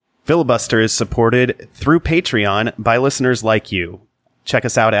Filibuster is supported through Patreon by listeners like you. Check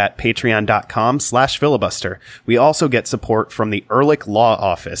us out at patreon.com/filibuster. We also get support from the Ehrlich Law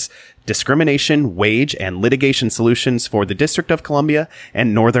Office, discrimination, wage, and litigation solutions for the District of Columbia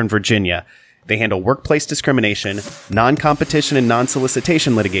and Northern Virginia. They handle workplace discrimination, non-competition and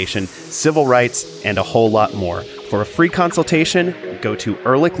non-solicitation litigation, civil rights, and a whole lot more. For a free consultation, go to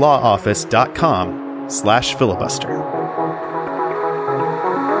ehrlichlawoffice.com/filibuster.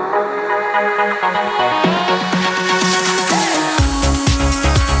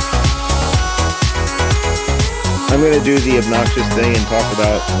 I'm going to do the obnoxious thing and talk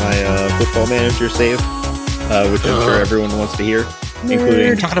about my Football Manager save, which I'm sure everyone wants to hear, including...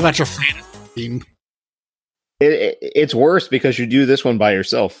 You're talking about your fantasy team. It's worse because you do this one by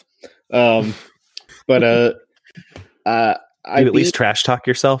yourself. You at least trash talk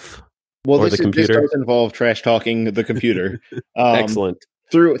yourself? Well, or the computer? This does involve trash talking the computer. Excellent.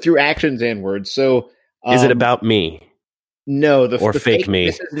 Through actions and words. So, is it about me? No, the fake me.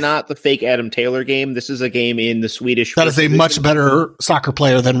 This is not the fake Adam Taylor game. This is a game in the Swedish. That is a much better soccer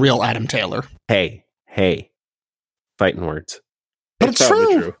player than real Adam Taylor. Hey, fighting words. But it's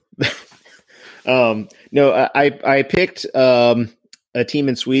true. No, I picked a team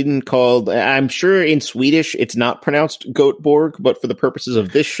in Sweden called. I'm sure in Swedish it's not pronounced Göteborg, but for the purposes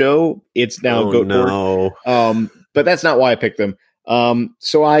of this show, it's now Göteborg. No. But that's not why I picked them.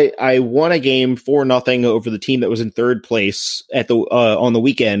 So I won a game 4-0 over the team that was in third place at the on the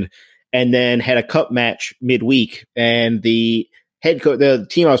weekend, and then had a cup match midweek. And the head coach, the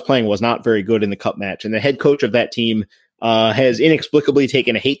team I was playing, was not very good in the cup match, and the head coach of that team has inexplicably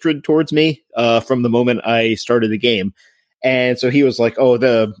taken a hatred towards me from the moment I started the game. And so he was like, "Oh,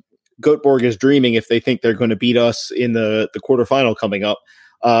 the Göteborg is dreaming if they think they're going to beat us in the quarterfinal coming up."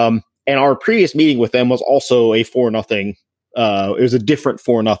 And our previous meeting with them was also a 4-0. It was a different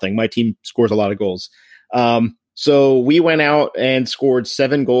 4-0. My team scores a lot of goals. So we went out and scored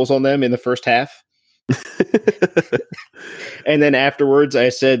 7 goals on them in the first half. And then afterwards, I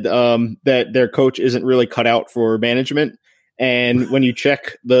said that their coach isn't really cut out for management. And when you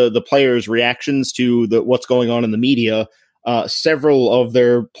check the players' reactions to what's going on in the media, several of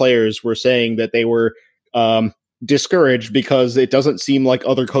their players were saying that they were discouraged because it doesn't seem like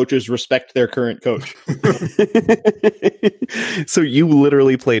other coaches respect their current coach. So you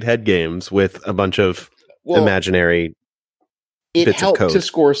literally played head games with a bunch of imaginary it bits helped of code to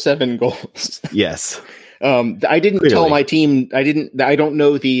score 7 goals. Yes. I didn't tell my team. I don't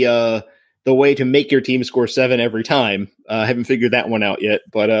know the way to make your team score 7 every time. I haven't figured that one out yet.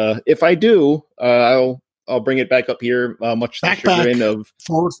 But if I do, I'll bring it back up here. Much to the chagrin of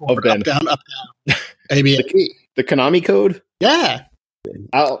forward, Ben. up, down, A, B, the Konami code. Yeah,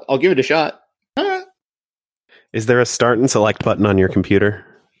 I'll give it a shot. Is there a start and select button on your computer?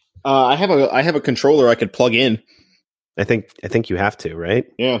 I have a controller I could plug in. I think you have to, right?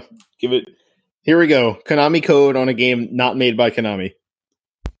 Yeah, give it. Here we go. Konami code on a game not made by Konami.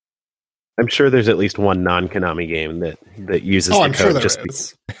 I'm sure there's at least one non-Konami game that uses the I'm code. Sure there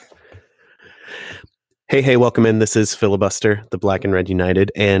is. Hey, welcome in. This is Filibuster, the Black and Red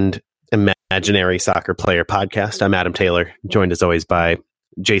United and Imaginary Soccer Player podcast. I'm Adam Taylor, joined as always by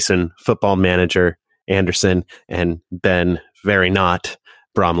Jason, Football Manager Anderson, and Ben, very not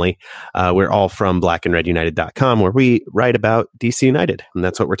Bromley. We're all from blackandredunited.com, where we write about DC United, and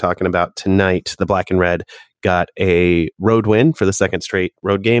that's what we're talking about tonight. The Black and Red got a road win for the second straight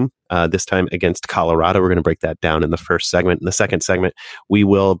road game, this time against Colorado. We're going to break that down in the first segment. In the second segment, we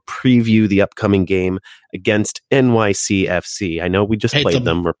will preview the upcoming game against NYCFC. I know we just played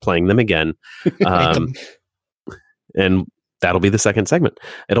them. We're playing them again. And that'll be the second segment.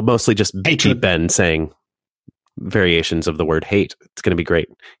 It'll mostly just be Ben saying variations of the word hate. It's going to be great.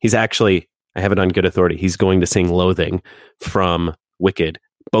 He's actually, I have it on good authority, he's going to sing Loathing from Wicked,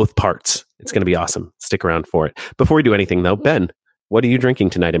 both parts. It's going to be awesome. Stick around for it. Before we do anything, though, Ben, what are you drinking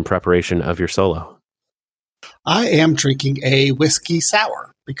tonight in preparation of your solo? I am drinking a whiskey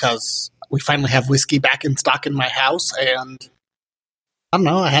sour because we finally have whiskey back in stock in my house. And I don't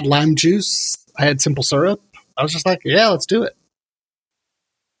know, I had lime juice. I had simple syrup. I was just like, yeah, let's do it.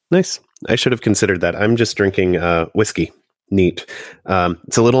 Nice. I should have considered that. I'm just drinking whiskey. Neat.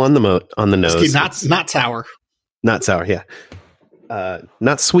 It's a little on the nose. Whiskey, not sour. Not sour, yeah.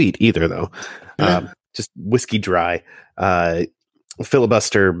 Not sweet either, though. Yeah. Just whiskey dry.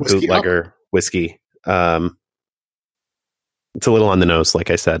 Filibuster whiskey bootlegger whiskey. It's a little on the nose,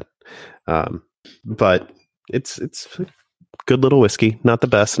 like I said. But it's good little whiskey. Not the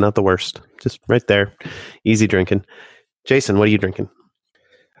best, not the worst. Just right there. Easy drinking. Jason, what are you drinking?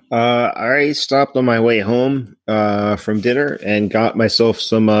 I stopped on my way home from dinner and got myself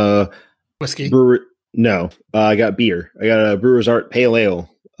some Whiskey. No, I got beer. I got a Brewer's Art Pale Ale,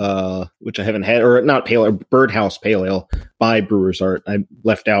 which I haven't had, or not Pale Ale, Birdhouse Pale Ale by Brewer's Art. I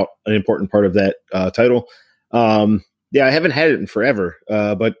left out an important part of that title. Yeah, I haven't had it in forever,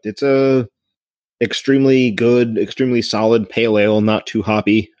 but it's a extremely good, extremely solid pale ale, not too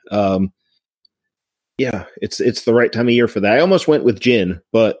hoppy. Yeah, it's the right time of year for that. I almost went with gin,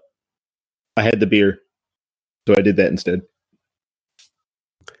 but I had the beer, so I did that instead.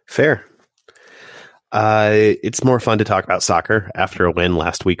 Fair. It's more fun to talk about soccer after a win.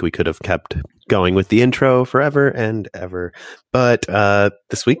 Last week we could have kept going with the intro forever and ever, but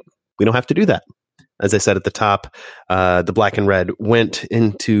this week we don't have to do that. As I said at the top, the Black and Red went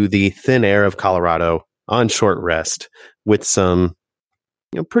into the thin air of Colorado on short rest with some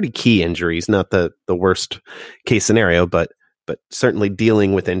pretty key injuries, not the worst case scenario, but certainly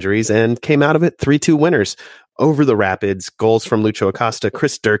dealing with injuries, and came out of it 3-2 winners over the Rapids. Goals from Lucho Acosta,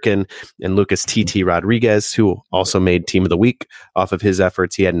 Chris Durkin, and Lucas TT Rodriguez, who also made Team of the Week off of his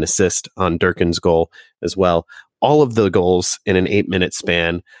efforts. He had an assist on Durkin's goal as well. All of the goals in an 8-minute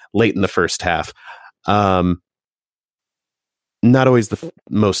span late in the first half. Not always the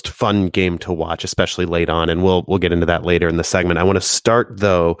most fun game to watch, especially late on, and we'll get into that later in the segment. I want to start,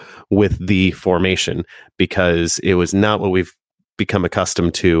 though, with the formation, because it was not what we've become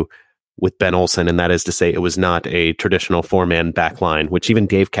accustomed to with Ben Olsen, and that is to say it was not a traditional four-man backline, which even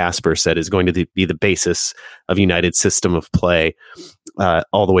Dave Casper said is going to be the basis of United's system of play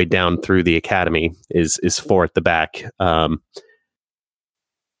all the way down through the academy, is four at the back. I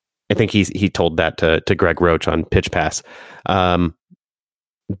think he told that to Greg Roach on Pitch Pass.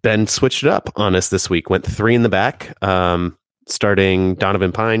 Ben switched it up on us this week, went three in the back, starting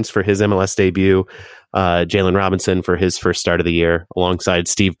Donovan Pines for his MLS debut, Jalen Robinson for his first start of the year, alongside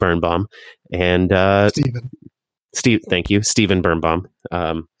Steve Birnbaum. And Steven Birnbaum.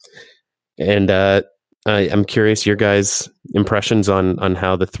 I'm curious your guys' impressions on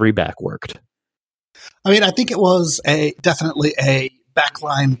how the three back worked. I mean, I think it was definitely a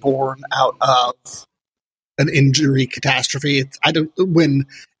backline born out of an injury catastrophe. When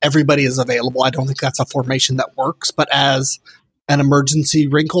everybody is available, I don't think that's a formation that works. But as an emergency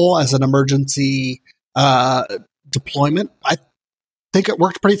wrinkle, as an emergency deployment, I think it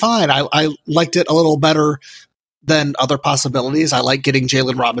worked pretty fine. I liked it a little better than other possibilities. I like getting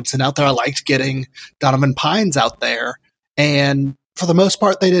Jalen Robinson out there. I liked getting Donovan Pines out there, and for the most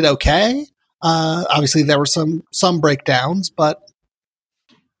part, they did okay. Obviously, there were some breakdowns, but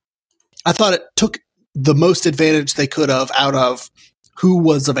I thought it took the most advantage they could have out of who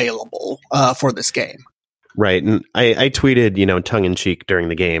was available for this game. Right. And I tweeted, tongue in cheek during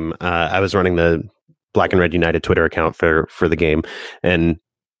the game. I was running the Black and Red United Twitter account for the game. And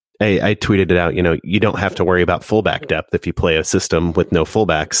I tweeted it out, you don't have to worry about fullback depth if you play a system with no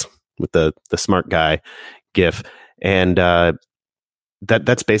fullbacks, with the smart guy gif. And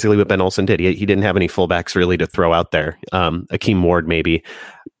that's basically what Ben Olsen did. He didn't have any fullbacks really to throw out there. Akeem Ward maybe,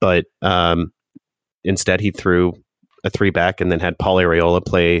 but instead he threw a three back and then had Paul Arriola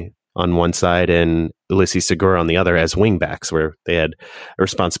play on one side and Ulysses Segura on the other as wing backs, where they had a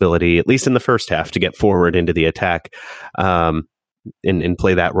responsibility, at least in the first half, to get forward into the attack and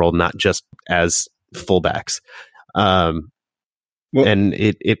play that role, not just as fullbacks. And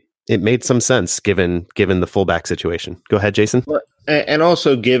it made some sense given the fullback situation. Go ahead, Jason. And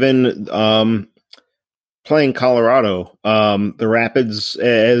also given playing Colorado, the Rapids,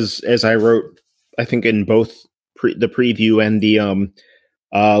 as I wrote, I think in both the preview and the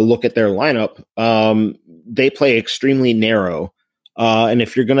look at their lineup, they play extremely narrow. And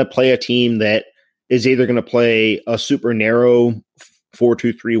if you're going to play a team that is either going to play a super narrow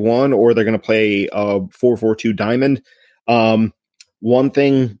 4-2-3-1 or they're going to play a 4-4-2 diamond, one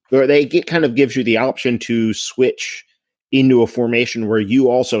thing kind of gives you the option to switch into a formation where you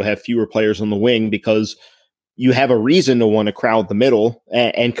also have fewer players on the wing, because you have a reason to want to crowd the middle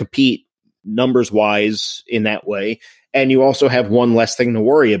and compete numbers wise in that way. And you also have one less thing to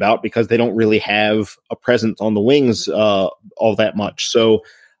worry about because they don't really have a presence on the wings all that much. So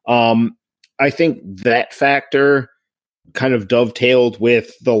I think that factor kind of dovetailed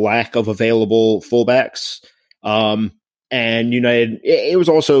with the lack of available fullbacks. And United, it was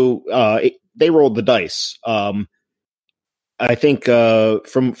also, they rolled the dice. I think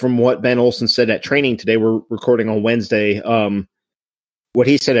from what Ben Olsen said at training today, we're recording on Wednesday. What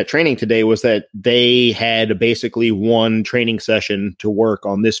he said at training today was that they had basically one training session to work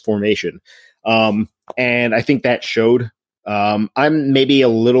on this formation. And I think that showed. I'm maybe a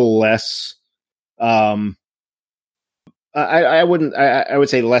little less I wouldn't. I would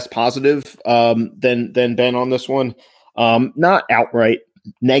say less positive than Ben on this one. Not outright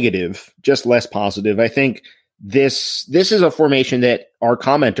negative, just less positive. I think this is a formation that our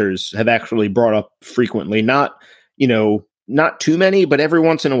commenters have actually brought up frequently. Not too many, but every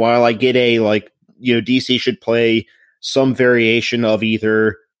once in a while, I get DC should play some variation of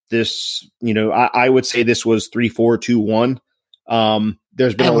either this. I would say this was 3-4-2-1.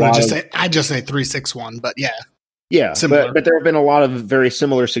 There's been I just say 3-6-1, but yeah. Yeah, but there have been a lot of very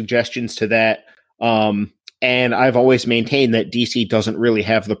similar suggestions to that. And I've always maintained that DC doesn't really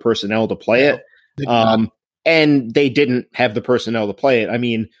have the personnel to play it. And they didn't have the personnel to play it. I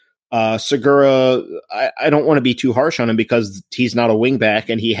mean, Segura, I don't want to be too harsh on him because he's not a wingback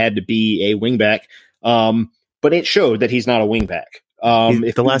and he had to be a wingback. But it showed that he's not a wingback.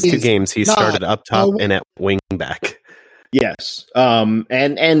 The last two games, he started up top and at wingback. Yes.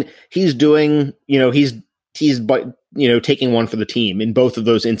 And he's doing, he's taking one for the team in both of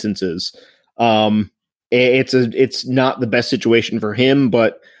those instances. It's not the best situation for him,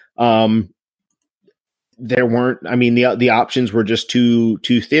 but there weren't. I mean, the options were just too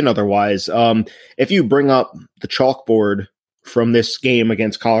thin. Otherwise, if you bring up the chalkboard from this game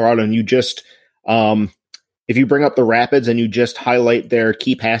against Colorado, and you just if you bring up the Rapids and you just highlight their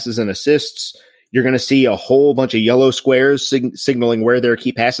key passes and assists, you're going to see a whole bunch of yellow squares signaling where their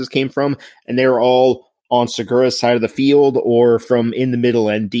key passes came from, and they're all on Segura's side of the field or from in the middle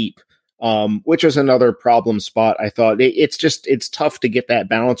and deep, which was another problem spot. I thought it's tough to get that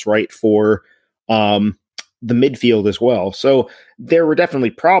balance right for the midfield as well. So there were definitely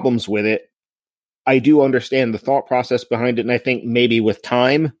problems with it. I do understand the thought process behind it, and I think maybe with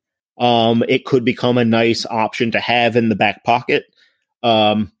time, it could become a nice option to have in the back pocket.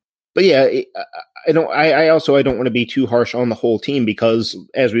 But yeah, I also don't want to be too harsh on the whole team because,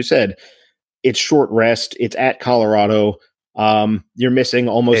 as we said, it's short rest. It's at Colorado. You're missing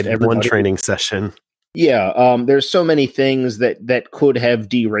almost everybody. One training session. Yeah. There's so many things that could have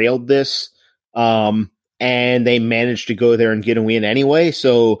derailed this. And they managed to go there and get a win anyway.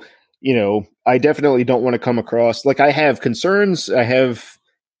 So, I definitely don't want to come across like I have concerns. I have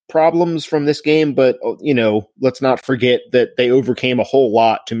problems from this game, but let's not forget that they overcame a whole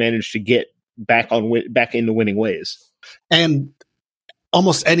lot to manage to get back into winning ways. And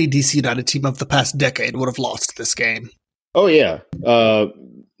almost any DC United team of the past decade would have lost this game. Oh yeah,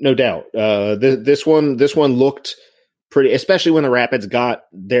 no doubt. This one looked pretty, especially when the Rapids got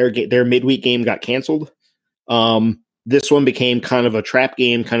their midweek game got canceled. This one became kind of a trap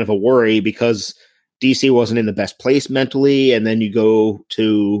game, kind of a worry because DC wasn't in the best place mentally, and then you go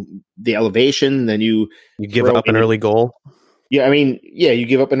to the elevation, then you give up an early goal. Yeah, I mean, you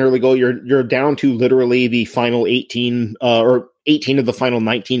give up an early goal. You're down to literally the final 18 or 18 of the final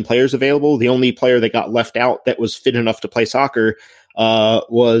 19 players available. The only player that got left out that was fit enough to play soccer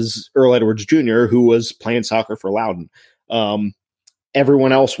was Earl Edwards Jr., who was playing soccer for Loudoun.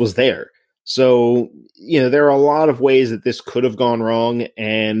 Everyone else was there. So, there are a lot of ways that this could have gone wrong,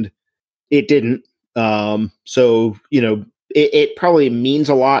 and it didn't. So, it probably means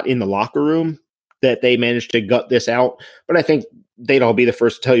a lot in the locker room that they managed to gut this out, but I think they'd all be the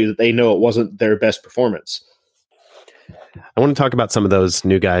first to tell you that they know it wasn't their best performance. I want to talk about some of those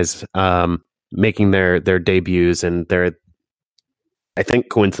new guys making their debuts, and they're, I think,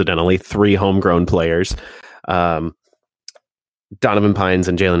 coincidentally, 3 homegrown players. Donovan Pines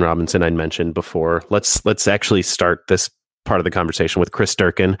and Jalen Robinson I'd mentioned before. Let's actually start this part of the conversation with Chris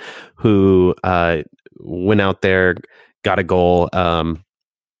Durkin, who went out there, got a goal.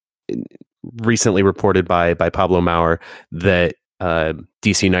 Recently reported by Pablo Maurer that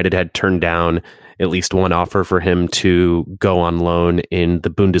DC United had turned down at least one offer for him to go on loan in the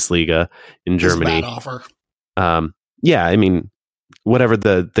Bundesliga in Germany. Bad offer. Yeah, I mean, whatever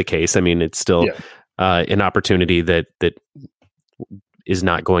the case, I mean, it's still an opportunity that is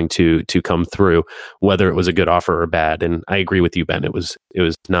not going to come through, whether it was a good offer or bad. And I agree with you, Ben. It was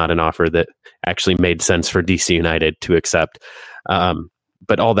not an offer that actually made sense for DC United to accept.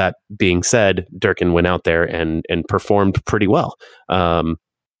 But all that being said, Durkin went out there and performed pretty well.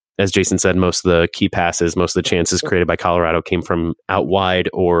 As Jason said, most of the key passes, most of the chances created by Colorado came from out wide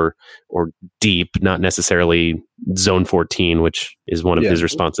or deep, not necessarily zone 14, which is one of his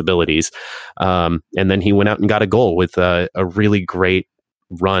responsibilities. And then he went out and got a goal with a really great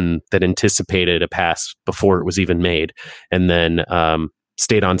run that anticipated a pass before it was even made. And then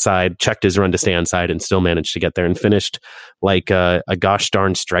stayed onside, checked his run to stay onside, and still managed to get there and finished like a gosh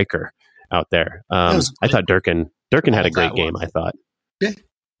darn striker out there. I thought Durkin had a great game, I thought. Yeah.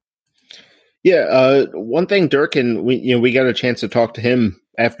 Yeah, one thing Durkin, we got a chance to talk to him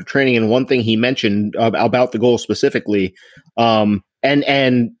after training, and one thing he mentioned about the goal specifically, and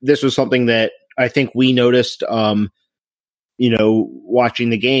this was something that I think we noticed, watching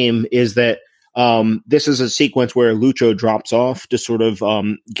the game, is that this is a sequence where Lucho drops off to sort of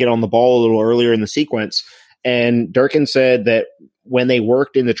get on the ball a little earlier in the sequence, and Durkin said that when they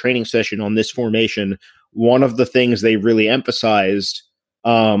worked in the training session on this formation, one of the things they really emphasized.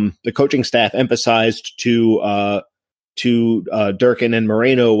 The coaching staff emphasized to Durkin and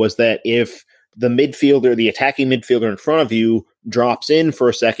Moreno was that if the attacking midfielder in front of you drops in for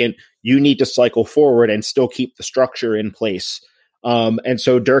a second, you need to cycle forward and still keep the structure in place. And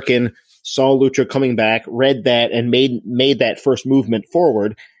so Durkin saw Lucho coming back, read that, and made that first movement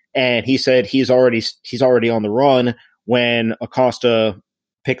forward. And he said he's already on the run when Acosta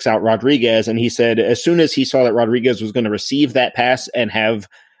picks out Rodriguez, and he said as soon as he saw that Rodriguez was going to receive that pass and he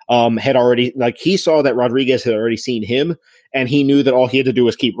saw that Rodriguez had already seen him, and he knew that all he had to do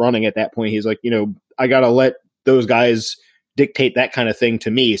was keep running at that point. He's like, I got to let those guys dictate that kind of thing to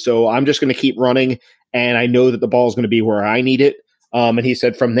me. So I'm just going to keep running, and I know that the ball is going to be where I need it. And he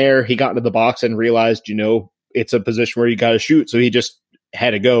said from there, he got into the box and realized, it's a position where you got to shoot. So he just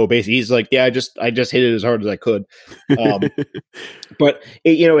had to go. Basically, he's like, yeah, I just hit it as hard as I could. But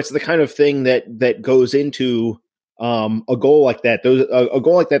it's the kind of thing that goes into a goal like that. A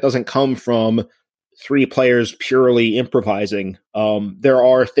goal like that doesn't come from three players purely improvising. There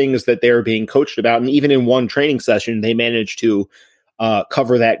are things that they're being coached about, and even in one training session, they managed to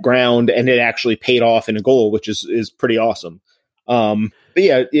cover that ground, and it actually paid off in a goal, which is pretty awesome. But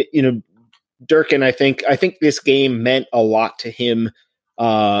yeah, Durkin, I think this game meant a lot to him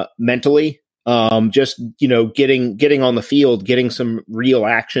mentally. Just getting on the field, getting some real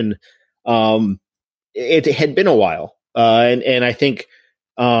action. It had been a while, and I think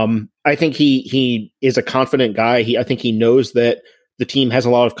he is a confident guy. I think he knows that the team has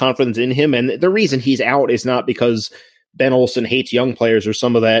a lot of confidence in him, and the reason he's out is not because Ben Olsen hates young players or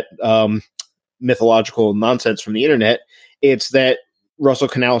some of that mythological nonsense from the internet. It's that Russell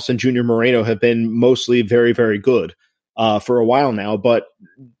Canales and Junior Moreno have been mostly very, very good for a while now, but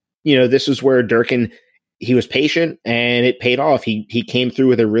this is where Durkin, he was patient and it paid off. He came through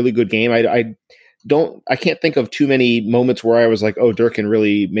with a really good game. I can't think of too many moments where I was like, oh, Durkin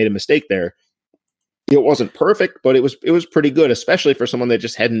really made a mistake there. It wasn't perfect, but it was pretty good, especially for someone that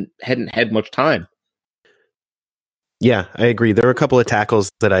just hadn't had much time. Yeah, I agree. There were a couple of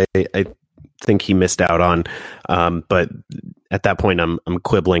tackles that I think he missed out on, but at that point, I'm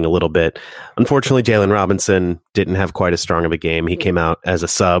quibbling a little bit. Unfortunately, Jalen Robinson didn't have quite as strong of a game. He came out as a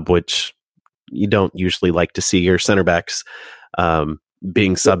sub, which you don't usually like to see your center backs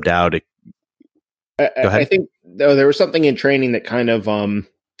being subbed out. Go ahead. I think there was something in training that kind of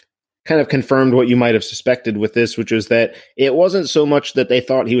confirmed what you might have suspected with this, which was that it wasn't so much that they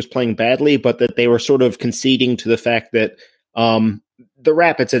thought he was playing badly, but that they were sort of conceding to the fact that the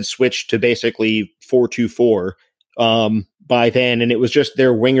Rapids had switched to basically 4-2-4 by then, and it was just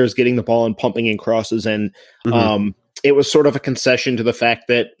their wingers getting the ball and pumping in crosses, and it was sort of a concession to the fact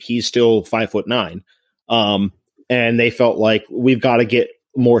that he's still 5'9", and they felt like we've got to get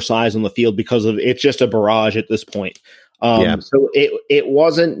more size on the field because of it's just a barrage at this point. So it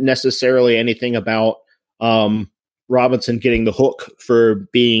wasn't necessarily anything about Robinson getting the hook for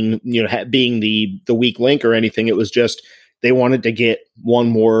being being the weak link or anything. It was just they wanted to get one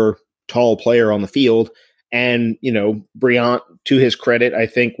more tall player on the field. And, Briant, to his credit, I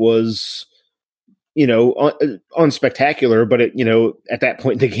think was, unspectacular, but at that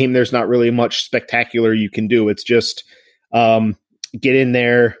point in the game, there's not really much spectacular you can do. It's just get in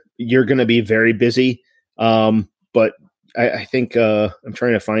there. You're going to be very busy. But I think I'm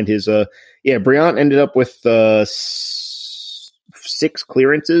trying to find his, Briant ended up with 6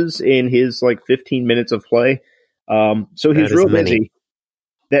 clearances in his 15 minutes of play. So he's real busy.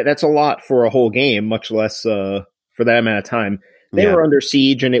 That's a lot for a whole game, much less for that amount of time. They were under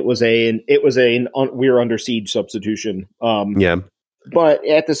siege, and it was we were under siege substitution. But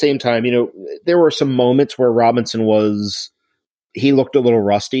at the same time, there were some moments where Robinson he looked a little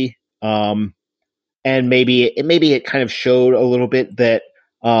rusty, and maybe it kind of showed a little bit that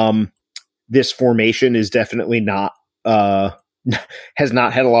this formation is definitely not has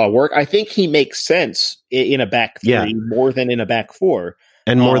not had a lot of work. I think he makes sense in a back three more than in a back four.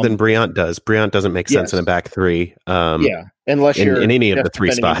 And more than Briant does. Briant doesn't make sense in a back three. Unless you're in any of the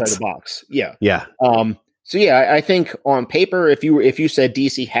three spots. The box. I think on paper, if you said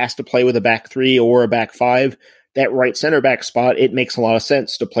DC has to play with a back three or a back five, that right center back spot, it makes a lot of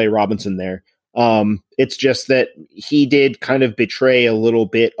sense to play Robinson there. It's just that he did kind of betray a little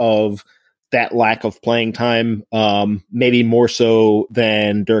bit of that lack of playing time, maybe more so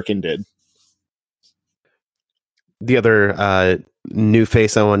than Durkin did. The other new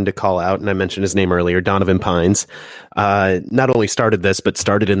face I wanted to call out, and I mentioned his name earlier, Donovan Pines, not only started this, but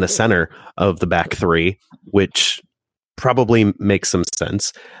started in the center of the back three, which probably makes some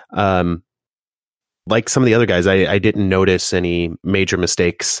sense. Like some of the other guys, I didn't notice any major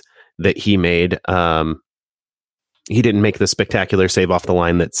mistakes that he made. He didn't make the spectacular save off the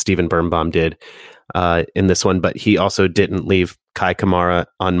line that Steven Birnbaum did in this one, but he also didn't leave Kai Kamara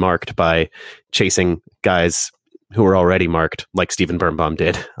unmarked by chasing guys who were already marked, like Steven Birnbaum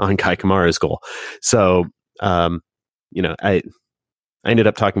did on Kai Kamara's goal. So, I ended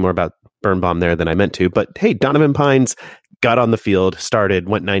up talking more about Birnbaum there than I meant to. But hey, Donovan Pines got on the field, started,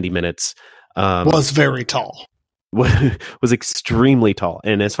 went 90 minutes. Was very tall. Was extremely tall,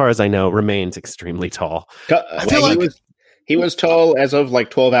 and as far as I know, remains extremely tall. I feel like he was tall as of like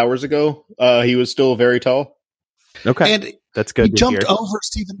 12 hours ago. He was still very tall. Okay, and that's good. He jumped over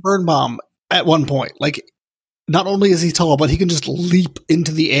Steven Birnbaum at one point. Like, not only is he tall, but he can just leap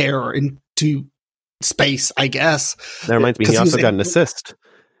into the air, into space, I guess. That reminds me, he also got an assist.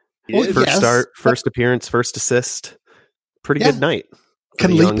 First start, first appearance, first assist. Pretty good night.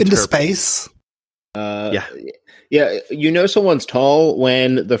 Can leap into space. Yeah. You know someone's tall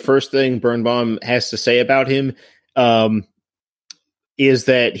when the first thing Birnbaum has to say about him is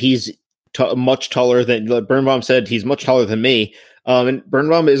that he's much taller than Birnbaum said. He's much taller than me, and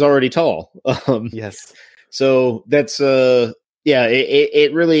Birnbaum is already tall. Yes. So that's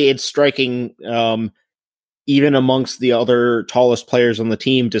it's striking, even amongst the other tallest players on the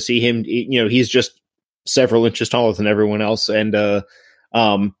team, to see him. He's just several inches taller than everyone else, and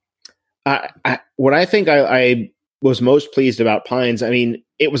what I think I was most pleased about Pines. I mean,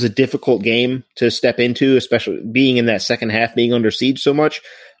 it was a difficult game to step into, especially being in that second half, being under siege so much.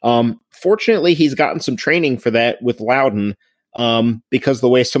 Fortunately, he's gotten some training for that with Loudoun, because of the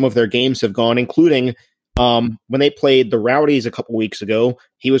way some of their games have gone, including when they played the Rowdies a couple weeks ago.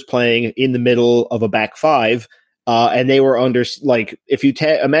 He was playing in the middle of a back five, and they were under, like, if you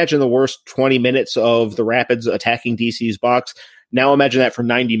imagine the worst 20 minutes of the Rapids attacking DC's box, now imagine that for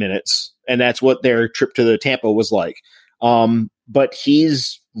 90 minutes, and that's what their trip to the Tampa was like. But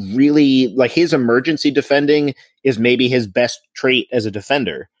he's really, like, his emergency defending is maybe his best trait as a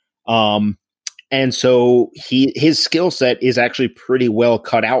defender. And so his skill set is actually pretty well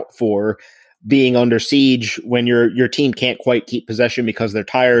cut out for being under siege when your team can't quite keep possession because they're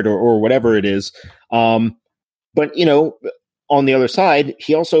tired or whatever it is. But on the other side,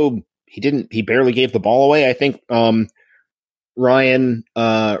 he barely gave the ball away. I think Ryan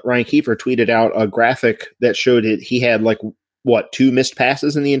Kiefer tweeted out a graphic that showed it. He had 2 missed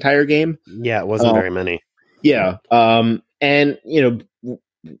passes in the entire game. Yeah, it wasn't very many. Yeah. And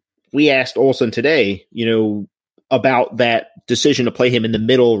we asked Olsen today, about that decision to play him in the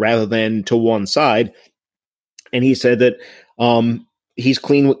middle rather than to one side. And he said that he's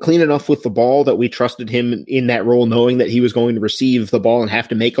clean enough with the ball that we trusted him in that role, knowing that he was going to receive the ball and have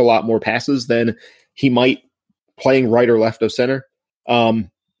to make a lot more passes than he might playing right or left of center.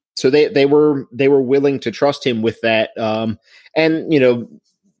 So they were willing to trust him with that. And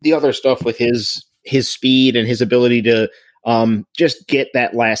the other stuff with his speed and his ability to just get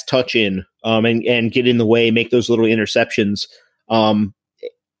that last touch in, and get in the way, make those little interceptions.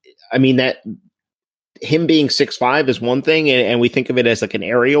 I mean, that him being 6'5" is one thing, and we think of it as like an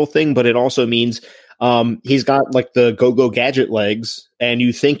aerial thing, but it also means he's got like the go-go gadget legs, and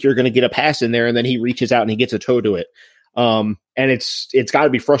you think you're going to get a pass in there, and then he reaches out and he gets a toe to it. And it's got to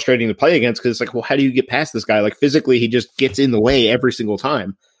be frustrating to play against, because it's like, well, how do you get past this guy? Like, physically, he just gets in the way every single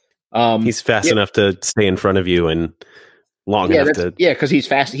time. He's fast enough to stay in front of you and long enough to. Yeah, because he's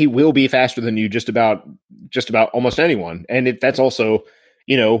fast. He will be faster than you just about almost anyone. And that's also,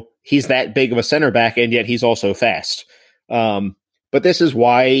 he's that big of a center back, and yet he's also fast. But this is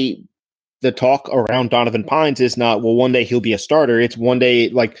why the talk around Donovan Pines is not, well, one day he'll be a starter. It's one day,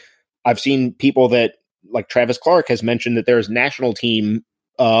 like, I've seen people that, like Travis Clark has mentioned, that there's national team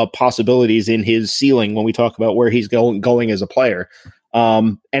possibilities in his ceiling when we talk about where he's going as a player.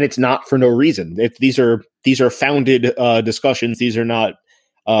 And it's not for no reason. These are founded discussions. These are not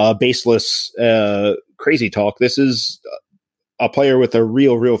baseless crazy talk. This is a player with a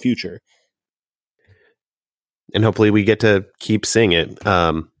real future. And hopefully we get to keep seeing it.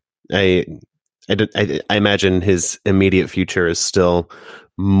 I imagine his immediate future is still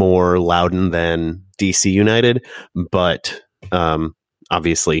more Loudoun than DC United, but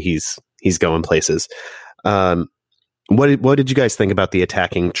obviously he's going places. What did you guys think about the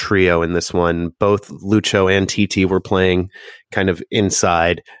attacking trio in this one? Both Lucho and TT were playing kind of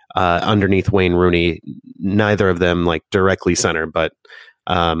inside. underneath Wayne Rooney. Neither of them like directly center, but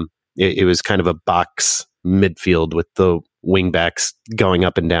it was kind of a box midfield with the wingbacks going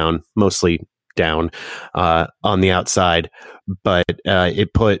up and down, mostly down on the outside. But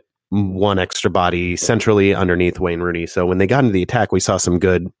it put one extra body centrally underneath Wayne Rooney. So when they got into the attack, we saw some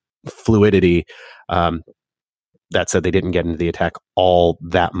good fluidity. That said, they didn't get into the attack all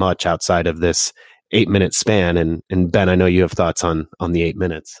that much outside of this 8-minute span. And Ben, I know you have thoughts on the 8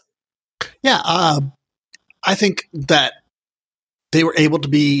 minutes. Yeah, I think that they were able to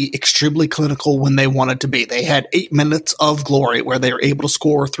be extremely clinical when they wanted to be. They had 8 minutes of glory where they were able to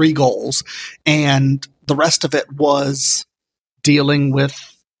score 3 goals, and the rest of it was dealing with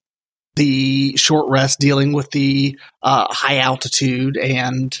the short rest, dealing with the high altitude,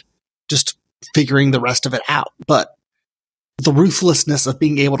 and just figuring the rest of it out. But the ruthlessness of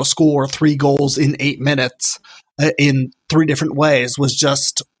being able to score 3 goals in 8 minutes in 3 different ways was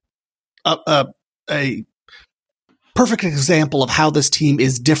just a perfect example of how this team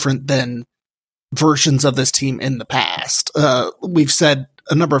is different than versions of this team in the past. We've said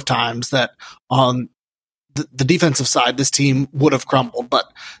a number of times that on the defensive side, this team would have crumbled, but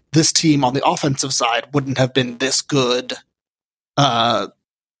this team on the offensive side wouldn't have been this good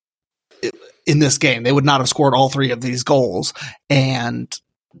in this game. They would not have scored all 3 of these goals. And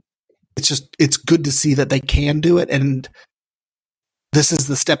it's good to see that they can do it. And this is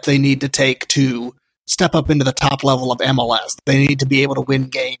the step they need to take to step up into the top level of MLS. They need to be able to win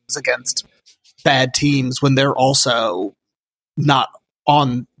games against bad teams when they're also not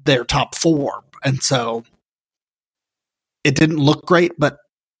on their top form. And so it didn't look great, but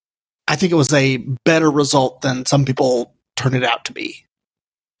I think it was a better result than some people turned it out to be.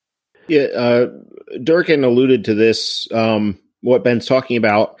 Yeah, Durkin alluded to this, what Ben's talking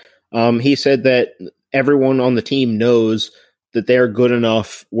about. He said that everyone on the team knows that they're good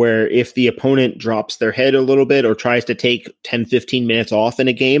enough where if the opponent drops their head a little bit or tries to take 10, 15 minutes off in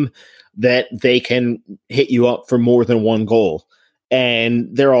a game, that they can hit you up for more than 1 goal. And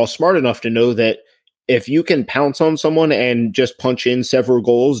they're all smart enough to know that if you can pounce on someone and just punch in several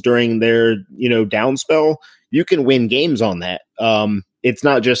goals during their, down spell, you can win games on that. It's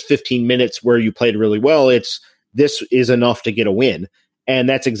not just 15 minutes where you played really well. This is enough to get a win. And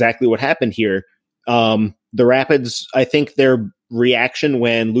that's exactly what happened here. The Rapids, I think their reaction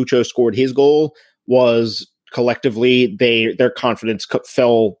when Lucho scored his goal was collectively their confidence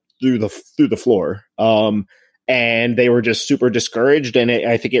fell through the floor. And they were just super discouraged. And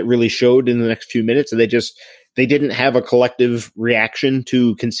I think it really showed in the next few minutes. They didn't have a collective reaction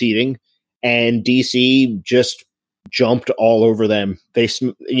to conceding, and DC just jumped all over them. There's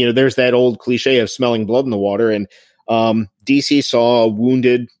that old cliche of smelling blood in the water. And DC saw a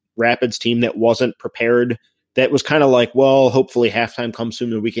wounded Rapids team that wasn't prepared, that was kind of like, well, hopefully halftime comes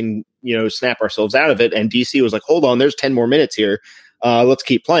soon and we can, snap ourselves out of it. And DC was like, hold on, there's 10 more minutes here. Let's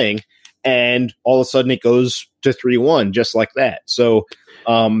keep playing. And all of a sudden it goes to 3-1 just like that. So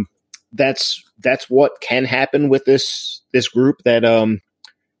that's what can happen with this group, that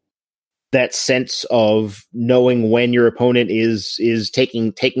sense of knowing when your opponent is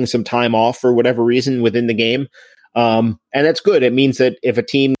taking some time off for whatever reason within the game. And that's good. It means that if a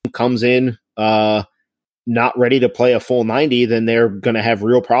team comes in not ready to play a full 90, then they're going to have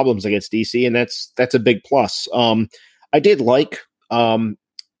real problems against DC, and that's a big plus. I did like the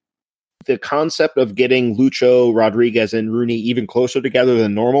concept of getting Lucho, Rodriguez, and Rooney even closer together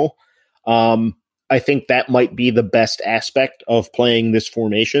than normal. I think that might be the best aspect of playing this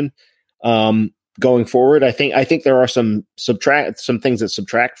formation going forward. I think there are some things that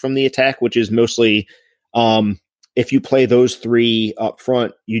subtract from the attack, which is mostly if you play those 3 up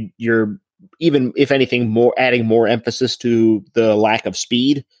front, you're even, if anything, adding more emphasis to the lack of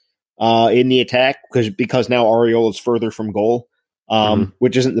speed in the attack, because now Arriola is further from goal,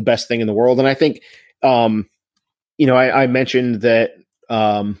 which isn't the best thing in the world. And I think, I mentioned that,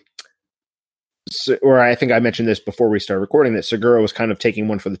 or I think I mentioned this before we started recording, that Segura was kind of taking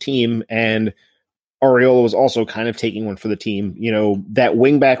one for the team, and Arriola was also kind of taking one for the team. That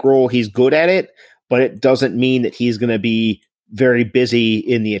wingback role, he's good at it, but it doesn't mean that he's going to be very busy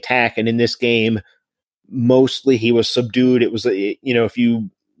in the attack. And in this game, mostly he was subdued. It was, if you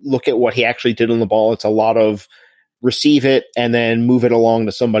look at what he actually did on the ball, it's a lot of receive it and then move it along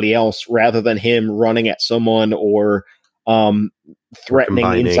to somebody else rather than him running at someone or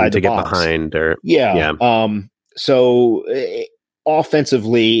threatening inside the to box. Get behind or So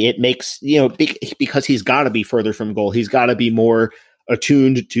offensively, it makes, because he's got to be further from goal, he's got to be more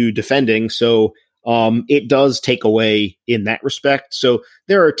attuned to defending. So it does take away in that respect. So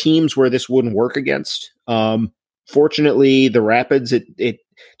there are teams where this wouldn't work against. Fortunately, the Rapids, it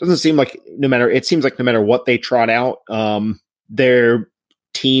doesn't seem like it seems like no matter what they trot out, their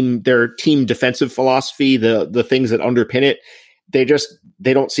team defensive philosophy, the things that underpin it,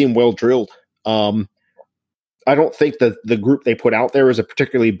 they don't seem well drilled. I don't think that the group they put out there is a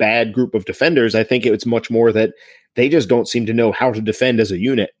particularly bad group of defenders. I think it's much more that they just don't seem to know how to defend as a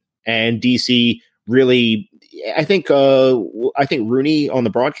unit. And DC really, I think Rooney on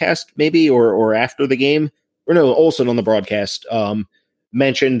the broadcast maybe, or after the game, or no, Olsen on the broadcast,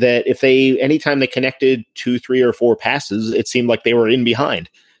 mentioned that anytime they connected 2, 3, or 4 passes, it seemed like they were in behind.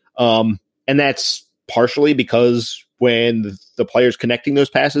 And that's partially because when the players connecting those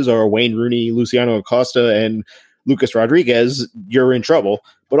passes are Wayne Rooney, Luciano Acosta, and Lucas Rodriguez, you're in trouble.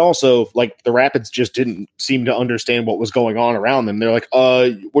 But also, like, the Rapids just didn't seem to understand what was going on around them. They're like,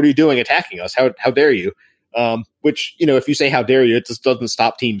 what are you doing attacking us? How dare you? Which, if you say how dare you, it just doesn't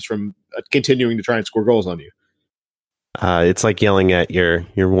stop teams from continuing to try and score goals on you. It's like yelling at your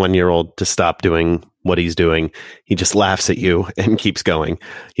 1-year-old to stop doing what he's doing. He just laughs at you and keeps going.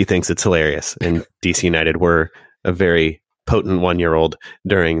 He thinks it's hilarious. And DC United were a very potent 1-year-old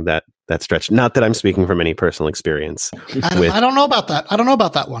during that stretch. Not that I'm speaking from any personal experience. I don't know about that. I don't know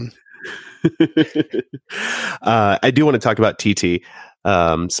about that one. I do want to talk about TT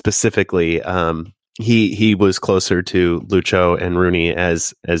specifically. He was closer to Lucho and Rooney,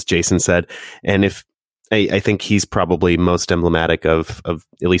 as Jason said, and if I think he's probably most emblematic of at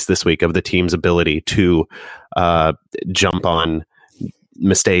least this week, of the team's ability to jump on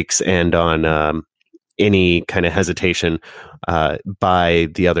mistakes and on any kind of hesitation by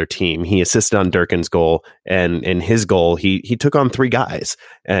the other team. He assisted on Durkin's goal, and in his goal, he took on 3 guys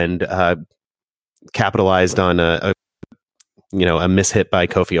and capitalized on a mishit by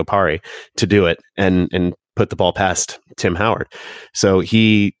Kofi Opare to do it and put the ball past Tim Howard. So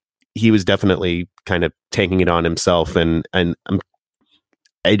he was definitely kind of taking it on himself, and I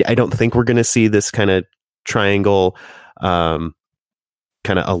don't think we're going to see this kind of triangle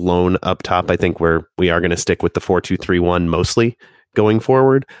kind of alone up top. I think we are going to stick with the 4-2-3-1 mostly going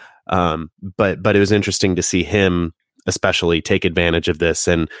forward. But it was interesting to see him especially take advantage of this.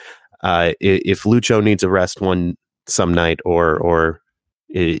 And if Lucho needs a rest some night or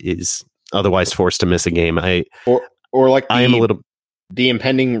is otherwise forced to miss a game, I am a little the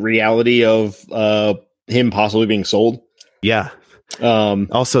impending reality of him possibly being sold. Yeah.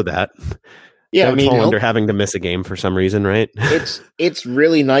 Also that. Yeah, I mean, fall under having to miss a game for some reason, right? It's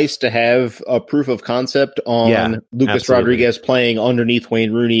really nice to have a proof of concept on Lucas Rodriguez playing underneath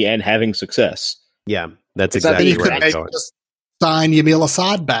Wayne Rooney and having success. Yeah, that's exactly where I'm going. Just sign Yamil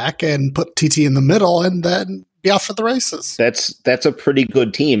Assad back and put TT in the middle, and then be off for the races. That's a pretty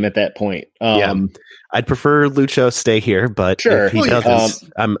good team at that point. I'd prefer Lucho stay here, but sure. If he does,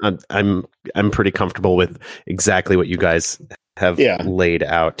 I'm pretty comfortable with exactly what you guys have laid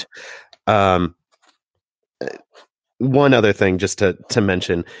out. One other thing just to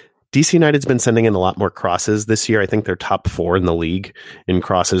mention, DC United's been sending in a lot more crosses this year. I think they're top 4 in the league in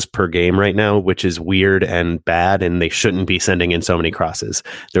crosses per game right now, which is weird and bad, and they shouldn't be sending in so many crosses.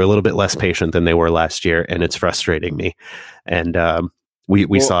 They're a little bit less patient than they were last year, and it's frustrating me. And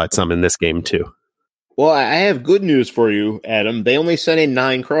we saw it some in this game too. Well, I have good news for you, Adam. They only sent in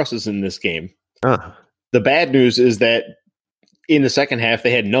 9 crosses in this game. The bad news is that in the second half,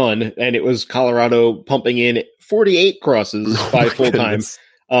 they had none, and it was Colorado pumping in 48 crosses by full time,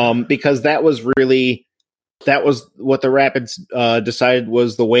 because that was what the Rapids decided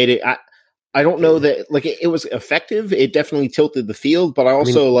was the way to. I don't know that it was effective. It definitely tilted the field, but I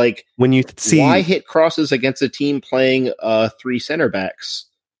also when you see why hit crosses against a team playing 3 center backs.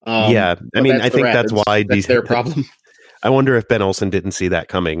 I think that's why that's their problem. I wonder if Ben Olsen didn't see that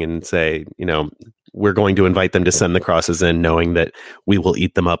coming and say, we're going to invite them to send the crosses in, knowing that we will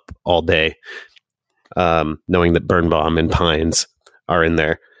eat them up all day, knowing that Birnbaum and Pines are in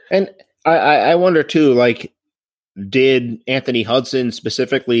there. And I wonder too, did Anthony Hudson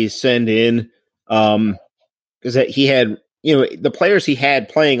specifically send in, because that he had, the players he had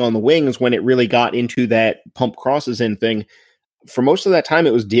playing on the wings when it really got into that pump crosses in thing. For most of that time,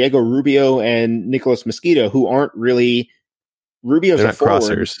 it was Diego Rubio and Nicolas Mosquito, who aren't really. Rubio's a forward.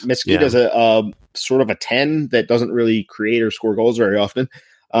 Crossers. Mosquito's a sort of a 10 that doesn't really create or score goals very often.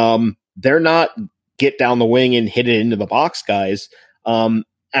 They're not get down the wing and hit it into the box guys.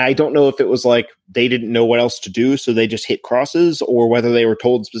 I don't know if it was they didn't know what else to do, so they just hit crosses, or whether they were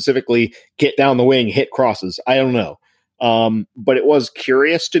told specifically, get down the wing, hit crosses. I don't know. But it was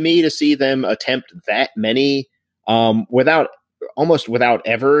curious to me to see them attempt that many without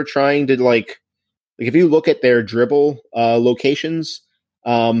ever trying to if you look at their dribble locations,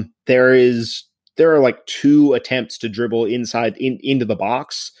 there is there are like 2 attempts to dribble into the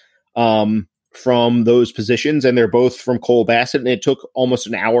box from those positions, and they're both from Cole Bassett, and it took almost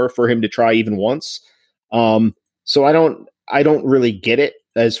an hour for him to try even once. So I don't really get it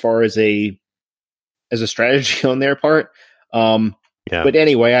as far as a strategy on their part. But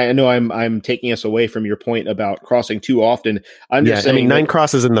anyway, I know I'm taking us away from your point about crossing too often. I'm just saying, 9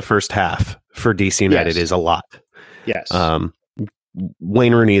 crosses in the first half for DC United is a lot. Yes.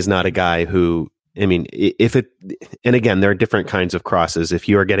 Wayne Rooney is not a guy who, and again, there are different kinds of crosses. If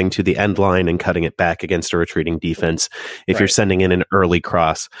you are getting to the end line and cutting it back against a retreating defense, if you're sending in an early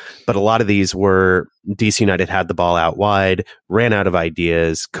cross, but a lot of these were DC United had the ball out wide, ran out of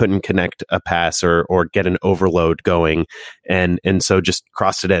ideas, couldn't connect a pass or get an overload going. And so just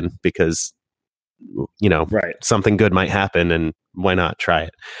crossed it in because, something good might happen and why not try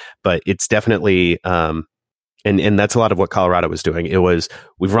it? But it's definitely, and that's a lot of what Colorado was doing. It was,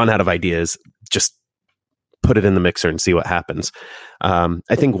 we've run out of ideas, just put it in the mixer and see what happens.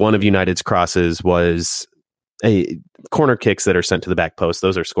 I think one of United's crosses was a corner kicks that are sent to the back post.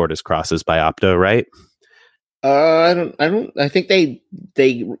 Those are scored as crosses by Opta, right? I think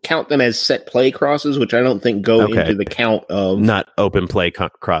they count them as set play crosses, which I don't think go into the count of not open play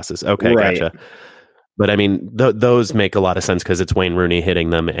crosses. Okay. Right. Gotcha. But I mean, those make a lot of sense because it's Wayne Rooney hitting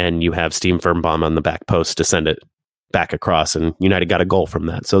them, and you have Steam Firnbaum on the back post to send it back across, and United got a goal from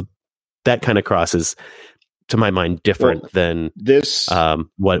that. So that kind of cross is, to my mind, different than this.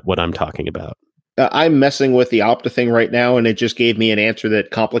 What I'm talking about. I'm messing with the Opta thing right now, and it just gave me an answer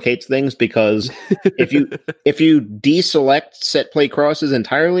that complicates things because if you deselect set play crosses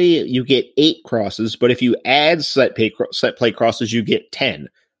entirely, you get 8 crosses. But if you add set play crosses, you get 10.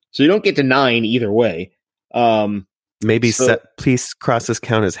 So you don't get to 9 either way. Maybe set piece crosses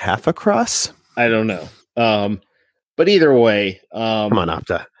count as half a cross? I don't know. But either way. Come on,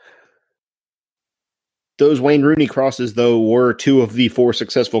 Opta. Those Wayne Rooney crosses, though, were 2 of the 4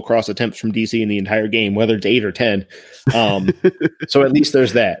 successful cross attempts from DC in the entire game, whether it's 8 or 10. So at least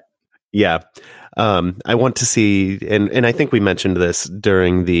there's that. Yeah. I want to see, and I think we mentioned this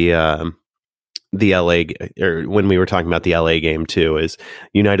during the LA, or when we were talking about the LA game too, is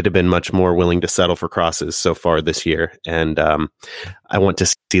United have been much more willing to settle for crosses so far this year. And I want to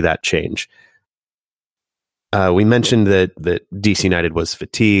see that change. We mentioned that DC United was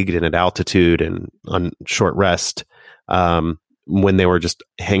fatigued and at altitude and on short rest when they were just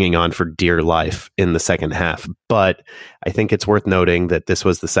hanging on for dear life in the second half. But I think it's worth noting that this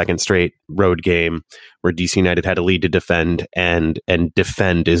was the second straight road game where DC United had a lead to defend, and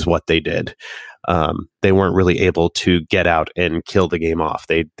defend is what they did. They weren't really able to get out and kill the game off.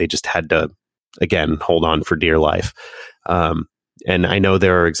 They just had to, again, hold on for dear life. And I know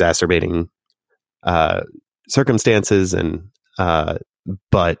there are exacerbating circumstances,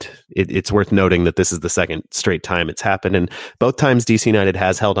 but it's worth noting that this is the second straight time it's happened, and both times DC United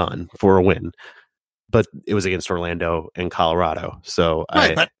has held on for a win, but it was against Orlando and Colorado. So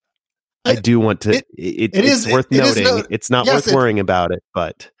I do want to. It's worth noting. It's not worth worrying about it,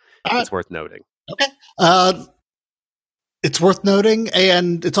 but it's worth noting. Okay, it's worth noting,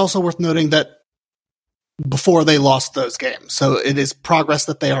 and it's also worth noting that before they lost those games, so it is progress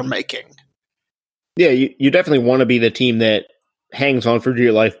that they are making. Yeah, you definitely want to be the team that hangs on for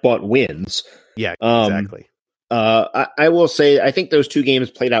dear life but wins. Yeah, exactly. I will say, I think those 2 games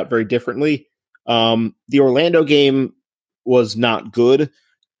played out very differently. The Orlando game was not good.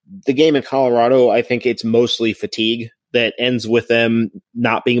 The game in Colorado, I think it's mostly fatigue that ends with them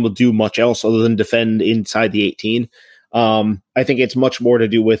not being able to do much else other than defend inside the 18. I think it's much more to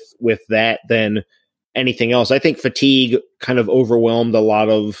do with that than anything else. I think fatigue kind of overwhelmed a lot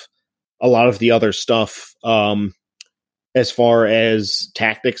of the other stuff, as far as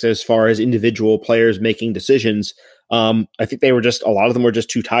tactics, as far as individual players making decisions. I think a lot of them were just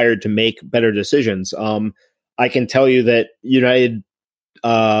too tired to make better decisions. I can tell you that United,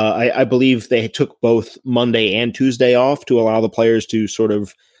 I believe they took both Monday and Tuesday off to allow the players to sort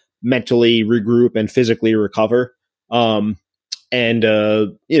of mentally regroup and physically recover. At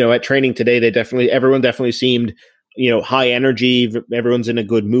training today, everyone definitely seemed, high energy. Everyone's in a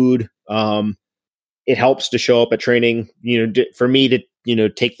good mood. It helps to show up at training, for me to,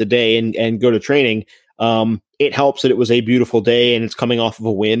 take the day and go to training. It helps that it was a beautiful day and it's coming off of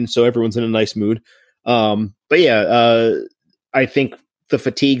a win. So everyone's in a nice mood. I think the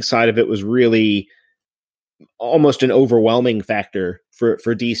fatigue side of it was really almost an overwhelming factor for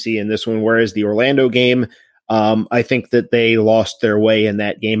DC in this one. Whereas the Orlando game, I think that they lost their way in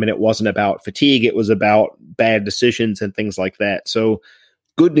that game, and it wasn't about fatigue. It was about bad decisions and things like that. So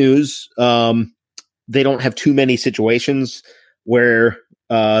good news. They don't have too many situations where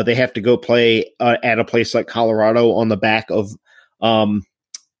they have to go play at a place like Colorado on the back of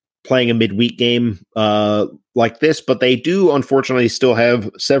playing a midweek game like this. But they do, unfortunately, still have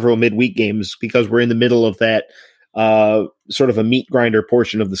several midweek games because we're in the middle of that sort of a meat grinder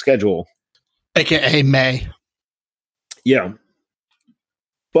portion of the schedule. AKA May. Yeah.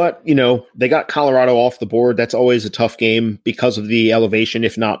 But, they got Colorado off the board. That's always a tough game because of the elevation,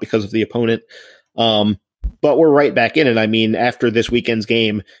 if not because of the opponent. But we're right back in it. I mean, after this weekend's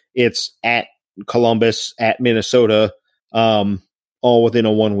game, it's at Columbus, at Minnesota, all within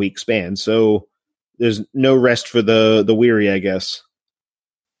a 1 week span. So there's no rest for the weary, I guess.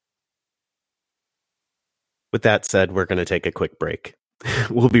 With that said, we're going to take a quick break.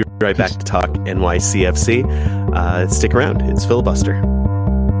 We'll be right back to talk NYCFC. Stick around. It's Filibuster.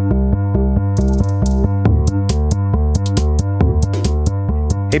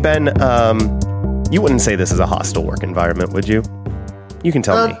 Hey, Ben, you wouldn't say this is a hostile work environment, would you? You can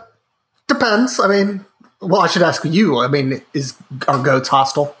tell me. Depends. I mean, well, I should ask you. I mean, are goats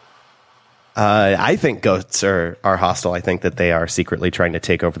hostile? I think goats are hostile. I think that they are secretly trying to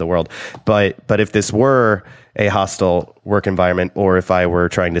take over the world. But if this were a hostile work environment, or if I were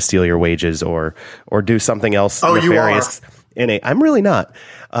trying to steal your wages or do something else nefarious I'm really not.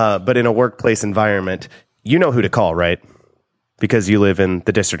 But in a workplace environment, you know who to call, right? Because you live in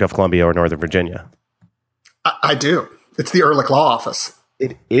the District of Columbia or Northern Virginia. I do. It's the Ehrlich Law Office.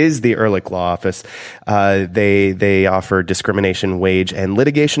 It is the Ehrlich Law Office. They offer discrimination, wage, and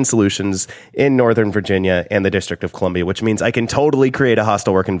litigation solutions in Northern Virginia and the District of Columbia, which means I can totally create a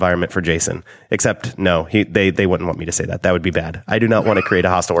hostile work environment for Jason. Except, no, they wouldn't want me to say that. That would be bad. I do not want to create a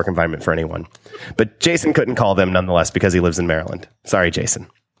hostile work environment for anyone. But Jason couldn't call them nonetheless because he lives in Maryland. Sorry, Jason.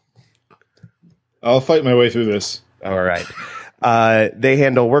 I'll fight my way through this. All right. They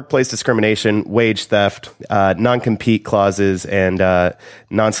handle workplace discrimination, wage theft, non-compete clauses, and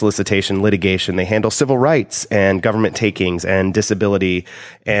non-solicitation litigation. They handle civil rights and government takings and disability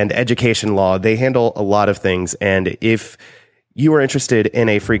and education law. They handle a lot of things. And if you are interested in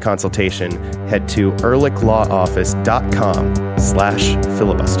a free consultation, head to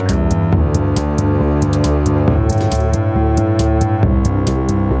ehrlichlawoffice.com/filibuster.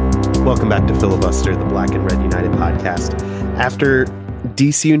 Welcome back to Filibuster, the Black and Red United podcast. After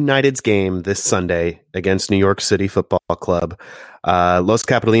DC United's game this Sunday against New York City Football Club, Los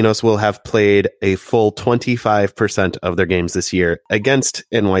Capitalinos will have played a full 25% of their games this year against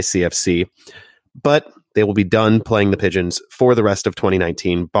NYCFC, but they will be done playing the Pigeons for the rest of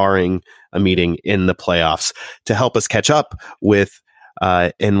 2019, barring a meeting in the playoffs. To help us catch up with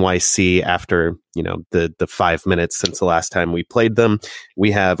NYC after the 5 minutes since the last time we played them, we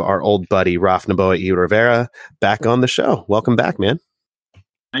have our old buddy Raf Noboa y Rivera back on the show. Welcome back, man.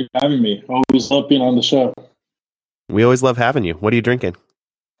 Thanks for having me. Always love being on the show. We always love having you. What are you drinking?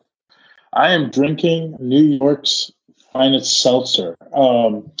 I am drinking New York's finest seltzer.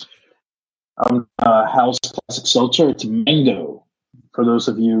 House Classic Seltzer. It's mango, for those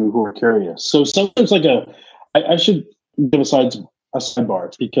of you who are curious. So seltzer's like I should give a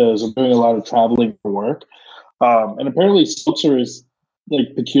sidebar because I'm doing a lot of traveling for work. And apparently seltzer is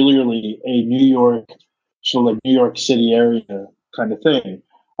like peculiarly a New York, sort of like New York City area kind of thing.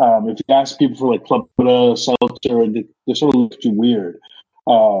 If you ask people for like Club Soda, seltzer, they sort of look too weird.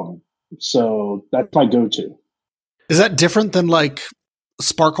 So that's my go-to. Is that different than like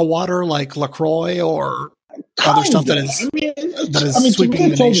sparkle water, like LaCroix or other stuff that is sweeping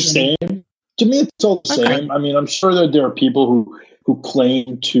the nation? To me, it's all the same. I mean, I'm sure that there are people who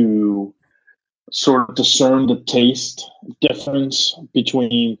claim to sort of discern the taste difference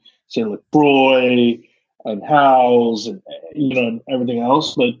between, say, LaCroix and Howes and and everything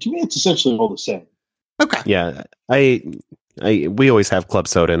else. But to me, it's essentially all the same. Okay. Yeah, we always have club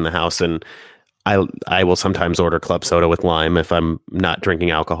soda in the house, and I will sometimes order club soda with lime if I'm not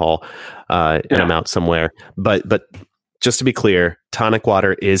drinking alcohol and I'm out somewhere. But just to be clear, tonic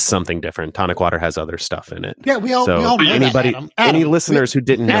water is something different. Tonic water has other stuff in it. Yeah, we all know anybody, that, any listeners who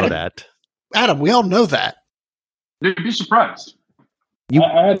didn't know that. Adam, we all know that. You'd be surprised.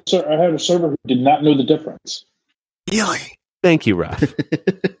 I had a server who did not know the difference. Really? Thank you, Raf.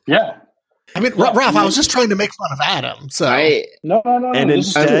 Yeah. I mean, Ralph, I was just trying to make fun of Adam. So No. And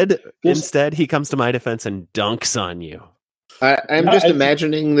instead, he comes to my defense and dunks on you. I'm just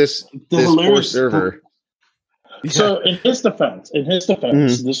imagining this poor server. So in his defense, this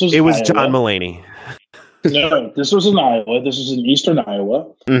was Iowa. John Mulaney. No, this was in Iowa. This was in Eastern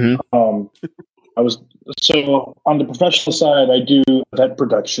Iowa. Mm-hmm. So on the professional side, I do event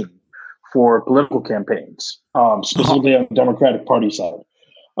production for political campaigns, specifically on the Democratic Party side.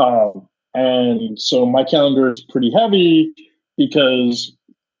 And so my calendar is pretty heavy because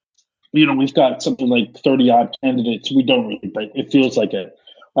we've got something like 30 odd candidates. We don't really, but it feels like it.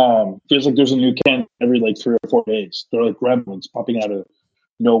 Feels like there's a new candidate every like 3 or 4 days. They're like gremlins popping out of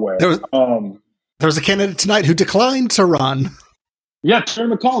nowhere. There was a candidate tonight who declined to run. Yeah, Terry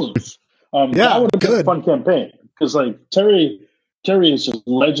McAuliffe. Yeah, that would have been good. a fun campaign because like Terry is just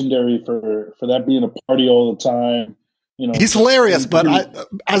legendary for that being a party all the time. He's hilarious, but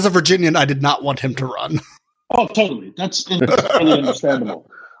as a Virginian, I did not want him to run. Oh, totally. That's entirely understandable.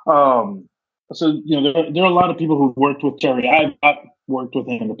 So there are a lot of people who've worked with Terry. I've not worked with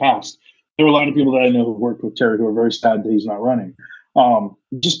him in the past. There are a lot of people that I know who've worked with Terry who are very sad that he's not running,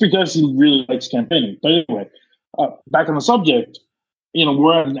 just because he really likes campaigning. But anyway, back on the subject.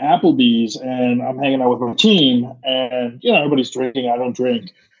 We're at an Applebee's and I'm hanging out with my team and, everybody's drinking. I don't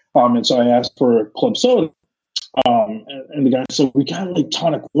drink. And so I asked for a club soda. And the guy said, we got like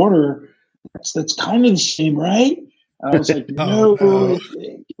tonic water. That's kind of the same, right? And I was like, no.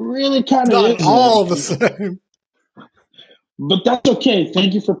 It really kind of Not all the same. But that's okay.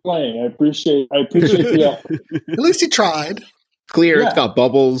 Thank you for playing. I appreciate the effort. At least he tried. Clear. Yeah. It's got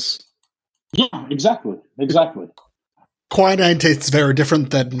bubbles. Yeah, exactly. Quinine tastes very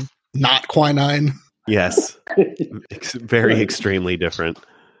different than not quinine. Yes. Very extremely different.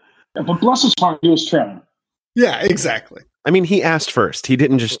 Yeah, but bless his heart, he was trying. Yeah, exactly. I mean, he asked first. He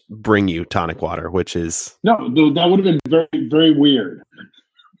didn't just bring you tonic water, which is... No, that would have been very, very weird.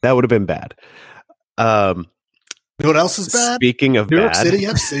 That would have been bad. You know what else is bad? Speaking of New York bad... City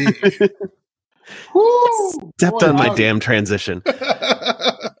FC. Woo! Stepped on my damn transition.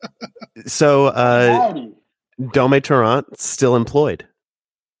 So, Dome Torrent still employed.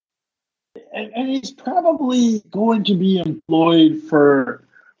 And he's probably going to be employed for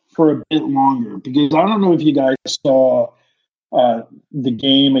a bit longer because I don't know if you guys saw the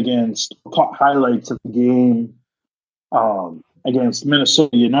game caught highlights of the game against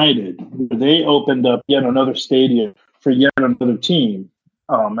Minnesota United, where they opened up yet another stadium for yet another team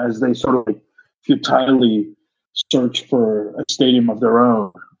as they sort of futilely search for a stadium of their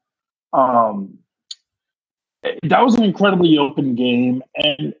own. That was an incredibly open game,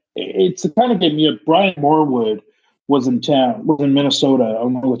 and it's the kind of game. Brian Morwood was in Minnesota,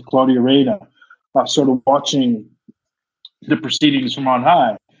 along with Claudia Reyna, sort of watching the proceedings from on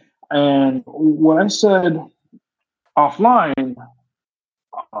high. And what I said offline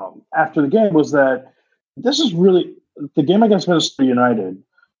after the game was that this is really the game against Minnesota United,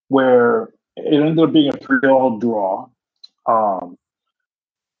 where it ended up being a 3-3 draw,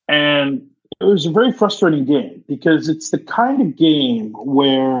 and it was a very frustrating game because it's the kind of game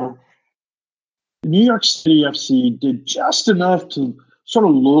where New York City FC did just enough to sort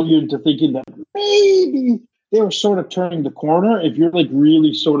of lull you into thinking that maybe they were sort of turning the corner if you're like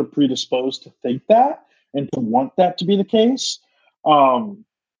really sort of predisposed to think that and to want that to be the case. And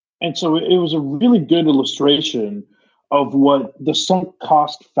so it was a really good illustration of what the sunk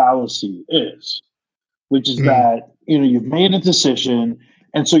cost fallacy is, which is that, you've made a decision.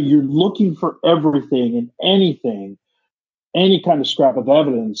 And so you're looking for everything and anything, any kind of scrap of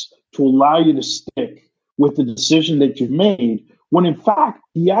evidence to allow you to stick with the decision that you've made, when in fact,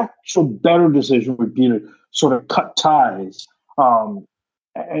 the actual better decision would be to sort of cut ties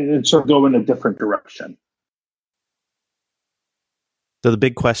and sort of go in a different direction. So the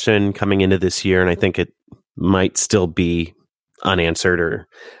big question coming into this year, and I think it might still be unanswered,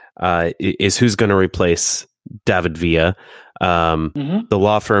 is who's going to replace David Villa. The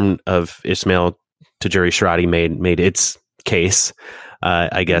law firm of Ismail Tajuri Shradi made its case,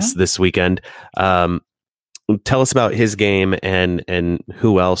 I guess, this weekend. Tell us about his game and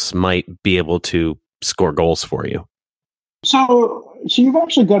who else might be able to score goals for you. So you've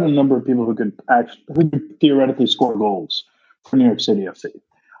actually got a number of people who could theoretically score goals for New York City FC.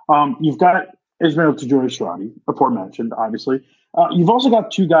 You've got Ismail Tajuri Shradi, aforementioned, obviously. You've also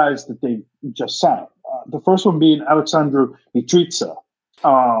got 2 guys that they just signed. The first one being Alexandru Mitrița,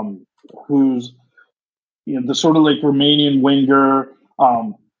 who's the sort of like Romanian winger,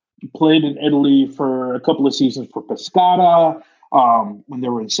 played in Italy for a couple of seasons for Pescara when they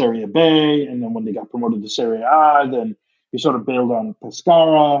were in Serie B, and then when they got promoted to Serie A, then he sort of bailed on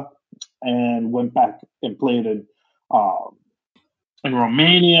Pescara and went back and played in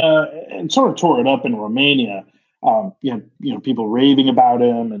Romania and sort of tore it up in Romania. People raving about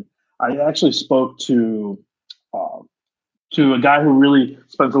him, and I actually spoke to a guy who really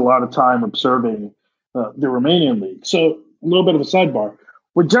spends a lot of time observing the Romanian league. So a little bit of a sidebar.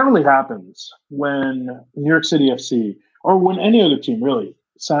 What generally happens when New York City FC, or when any other team really,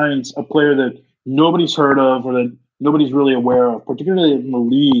 signs a player that nobody's heard of or that nobody's really aware of, particularly in the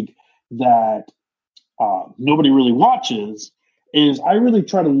league that nobody really watches, is I really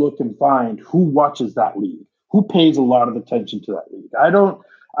try to look and find who watches that league, who pays a lot of attention to that league. I don't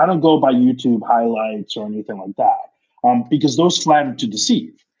go by YouTube highlights or anything like that, because those flatter to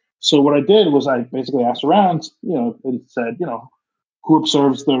deceive. So what I did was I basically asked around, and said, who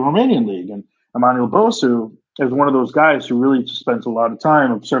observes the Romanian league? And Emmanuel Bosu is one of those guys who really spends a lot of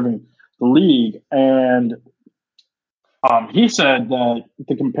time observing the league. And he said that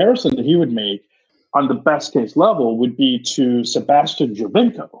the comparison that he would make on the best case level would be to Sebastian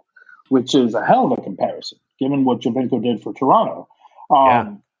Giovinco, which is a hell of a comparison, given what Giovinco did for Toronto.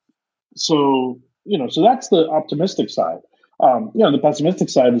 So that's the optimistic side. The pessimistic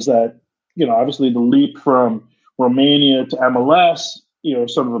side is that, obviously the leap from Romania to MLS,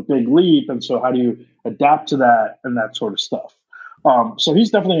 sort of a big leap. And so how do you adapt to that and that sort of stuff? So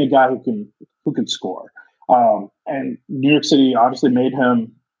he's definitely a guy who can score. And New York City obviously made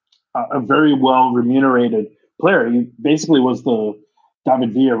him a very well remunerated player. He basically was the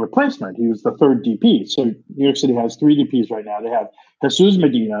David Villa replacement. He was the third DP. So New York City has 3 DPs right now. They have Jesus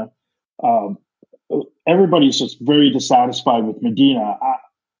Medina. Everybody's just very dissatisfied with Medina.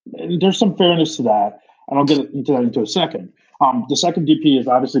 There's some fairness to that, and I'll get into that into a second. The second DP is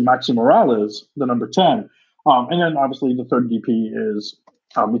obviously Maxi Morales, the number 10. And then obviously the third DP is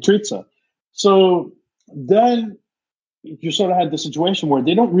Mitrita. So then you sort of had the situation where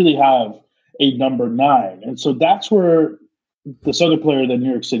they don't really have a number 9. And so that's where this other player that New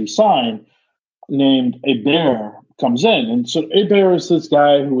York City signed, named Eber, comes in. And so Eber is this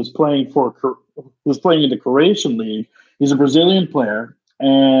guy who was playing in the Croatian league. He's a Brazilian player.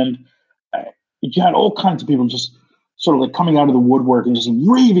 And you had all kinds of people just sort of like coming out of the woodwork and just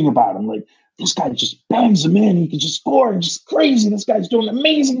raving about him. Like, this guy just bangs him in. He can just score. And just crazy. This guy's doing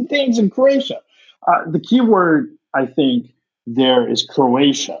amazing things in Croatia. The key word, I think, there is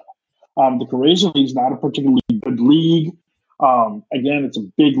Croatia. The Croatian league is not a particularly good league. Again, it's a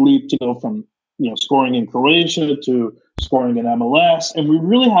big leap to go from scoring in Croatia to scoring in MLS, and we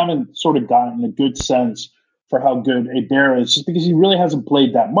really haven't sort of gotten a good sense for how good Eber is, just because he really hasn't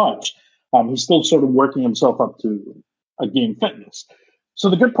played that much. He's still sort of working himself up to a game fitness. So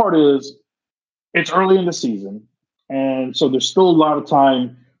the good part is it's early in the season, and so there's still a lot of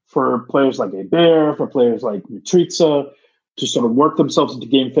time for players like Eber, for players like Mitrita, to sort of work themselves into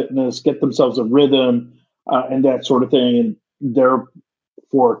game fitness, get themselves a rhythm, and that sort of thing, and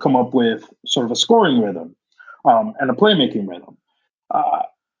therefore come up with sort of a scoring rhythm and a playmaking rhythm.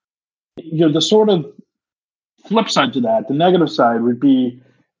 The sort of flip side to that, the negative side, would be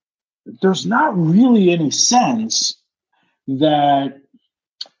there's not really any sense that,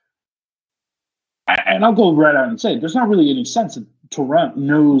 and I'll go right out and say, there's not really any sense that Torrent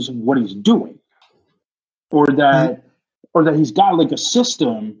knows what he's doing, or that he's got like a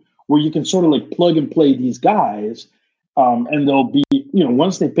system where you can sort of like plug and play these guys, and they'll be,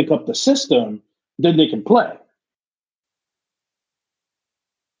 once they pick up the system, then they can play.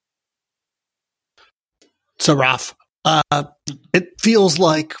 So, Ralph, it feels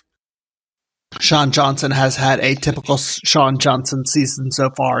like Sean Johnson has had a typical Sean Johnson season so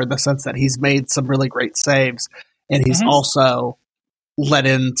far, in the sense that he's made some really great saves, and he's also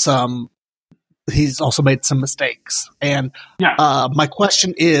he's also made some mistakes. And my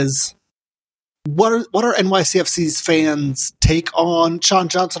question is, what are NYCFC's fans' take on Sean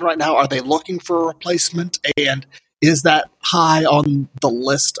Johnson right now? Are they looking for a replacement? And is that high on the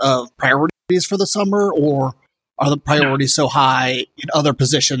list of priorities for the summer, or are the priorities so high in other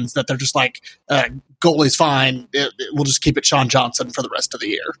positions that they're just like, goalie's fine, we'll just keep it Sean Johnson for the rest of the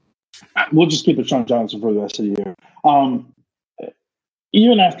year? We'll just keep it Sean Johnson for the rest of the year.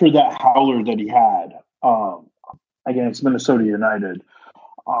 Even after that howler that he had against Minnesota United,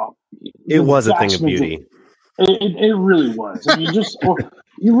 it was a thing of beauty. It really was. I mean,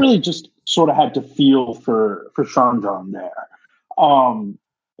 you really just sort of had to feel for Sean John there.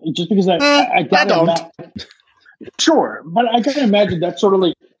 Just because I gotta imagine, sure, but I gotta imagine that's sort of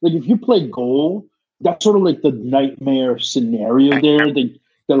like if you play goal, that's sort of like the nightmare scenario there that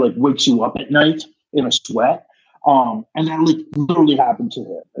like wakes you up at night in a sweat. And that like literally happened to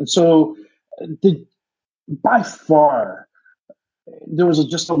him. And so by far, there was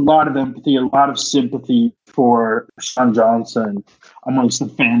just a lot of empathy, a lot of sympathy for Sean Johnson amongst the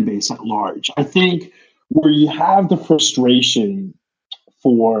fan base at large. I think where you have the frustration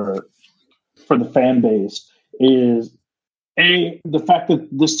for the fan base is the fact that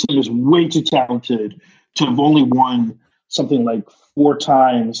this team is way too talented to have only won something like 4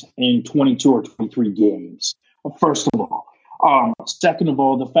 times in 22 or 23 games. First of all. Second of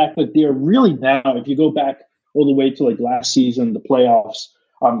all, the fact that they're really now, if you go back all the way to like last season, the playoffs,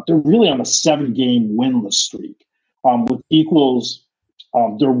 they're really on a 7-game winless streak. which equals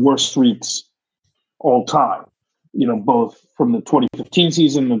their worst streaks all time, both from the 2015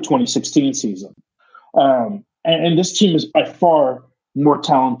 season and the 2016 season. And this team is by far more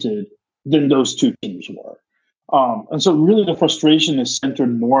talented than those two teams were. And so really the frustration is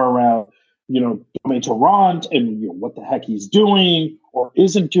centered more around, Domain Torrent and what the heck he's doing or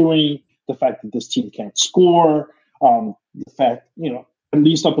isn't doing, the fact that this team can't score, the fact, at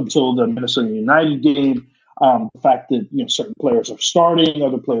least up until the Minnesota United game, the fact that, certain players are starting,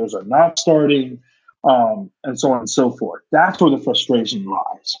 other players are not starting, and so on and so forth. That's where the frustration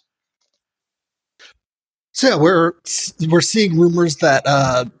lies. So yeah, we're seeing rumors that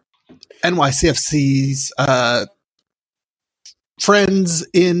NYCFC's friends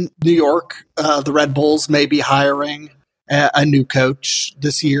in New York, the Red Bulls, may be hiring a new coach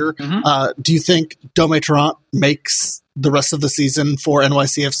this year. Mm-hmm. Do you think Domain Torrent makes the rest of the season for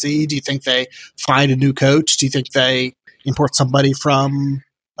NYCFC? Do you think they find a new coach? Do you think they import somebody from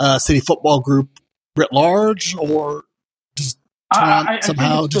City Football Group writ large, or does Torrent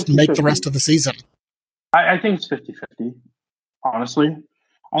somehow just make the rest of the season? I think it's 50-50, honestly.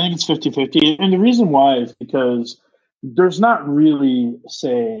 I think it's 50-50. And the reason why is because there's not really,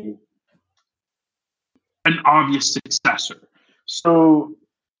 say, an obvious successor. So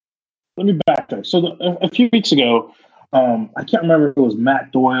let me backtrack. So a few weeks ago, I can't remember if it was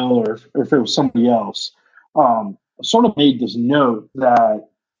Matt Doyle or if it was somebody else, sort of made this note that,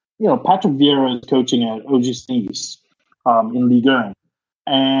 Patrick Vieira is coaching at OGC Nice in Ligue 1.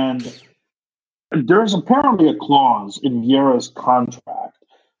 And there's apparently a clause in Vieira's contract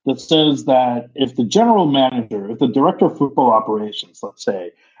that says that if the general manager, if the director of football operations, let's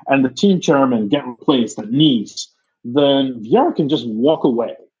say, and the team chairman get replaced at Nice, then Vieira can just walk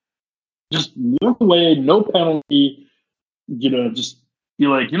away. Just walk away, no penalty, just be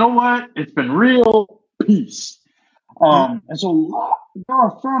like, you know what? It's been real. Peace. And so there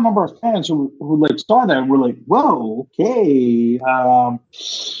are a fair number of fans who saw that and were like, whoa, okay.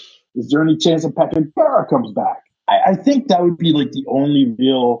 Is there any chance that Patrick Vieira comes back? I think that would be the only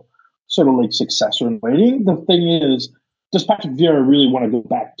real sort of successor in waiting. The thing is, does Patrick Vieira really want to go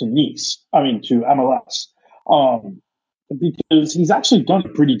back to to MLS? Because he's actually done a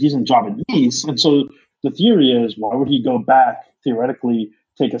pretty decent job at Nice. And so the theory is, why would he go back, theoretically,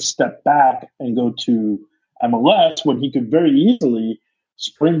 take a step back and go to MLS when he could very easily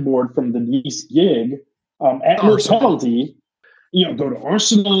springboard from the Nice gig at no penalty, go to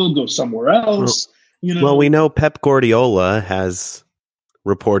Arsenal, go somewhere else. Well, we know Pep Guardiola has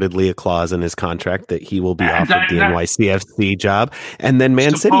reportedly a clause in his contract that he will be offered the NYCFC job, and then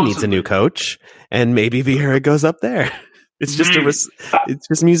Man City needs a new coach, and maybe Vieira goes up there. It's just it's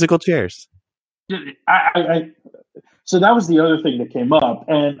just musical chairs. So that was the other thing that came up,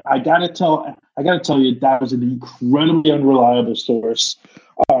 and I gotta tell you that was an incredibly unreliable source.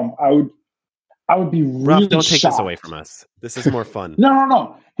 I would be really Ruff, don't take shocked. This away from us. This is more fun.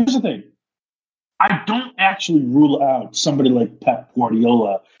 No. Here's the thing. I don't actually rule out somebody like Pep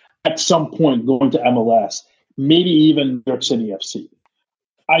Guardiola at some point going to MLS, maybe even New York City FC.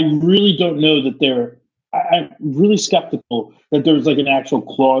 I really don't know that I'm really skeptical that there's an actual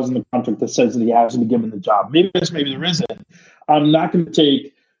clause in the contract that says that he has to be given the job. Maybe there isn't. I'm not going to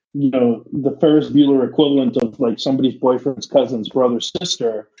take, the Ferris Bueller equivalent of somebody's boyfriend's cousin's brother's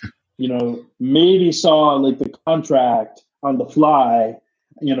sister, maybe saw the contract on the fly,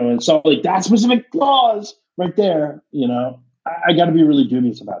 and saw that specific clause right there, I got to be really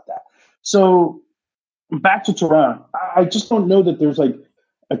dubious about that. So back to Torrent, I just don't know that there's a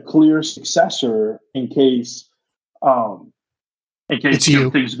clear successor in case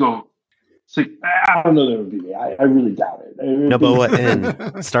things go. So, I don't know that it would be me. I really doubt it. Noboa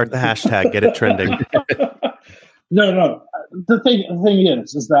in. Start the hashtag. Get it trending. No. The thing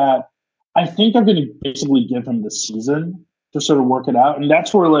is that I think they're going to basically give him the season to sort of work it out. And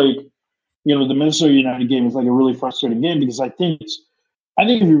that's where, the Minnesota United game is a really frustrating game, because I think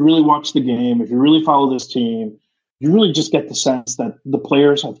if you really watch the game, if you really follow this team, you really just get the sense that the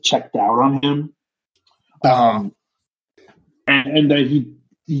players have checked out on him. And that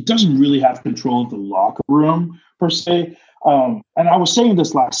he doesn't really have control of the locker room, per se. And I was saying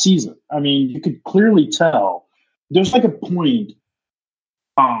this last season. I mean, you could clearly tell there's a point.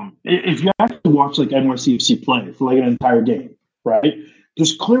 If you actually watch NYCFC play for an entire game, right?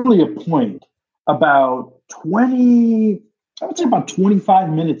 There's clearly a point about 25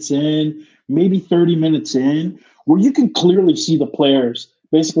 minutes in, maybe 30 minutes in, where you can clearly see the players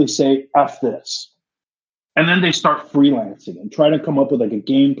basically say, F this. And then they start freelancing and try to come up with a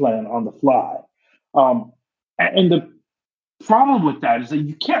game plan on the fly. And the problem with that is that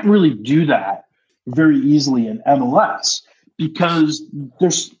you can't really do that very easily in MLS because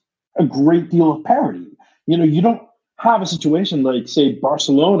there's a great deal of parity. You don't have a situation like, say,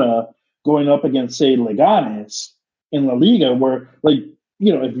 Barcelona going up against, say, Leganes in La Liga, where, like,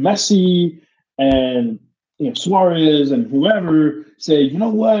 if Messi and Suarez and whoever say, you know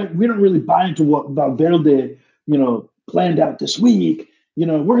what, we don't really buy into what Valverde, planned out this week.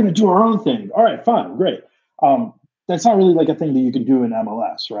 We're going to do our own thing. All right, fine, great. That's not really like a thing that you can do in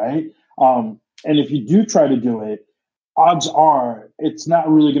MLS, right? And if you do try to do it, odds are it's not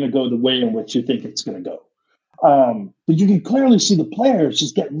really going to go the way in which you think it's going to go. But you can clearly see the players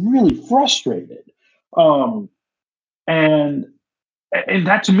just get really frustrated. And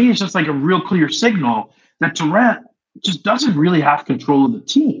that to me is just like a real clear signal that Durant just doesn't really have control of the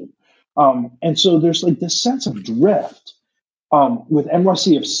team. And so there's like this sense of drift with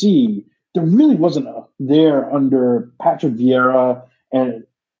NYCFC. There really wasn't there under Patrick Vieira, and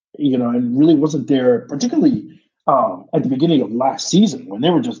really wasn't there particularly at the beginning of last season when they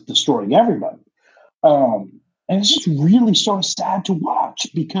were just destroying everybody. And it's just really sort of sad to watch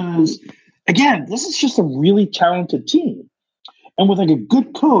because, again, this is just a really talented team. And with like a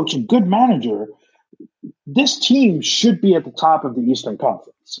good coach, a good manager, this team should be at the top of the Eastern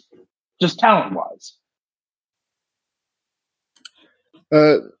Conference, just talent-wise.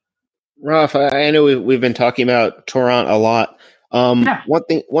 Ralph, I know we've been talking about Torrent a lot.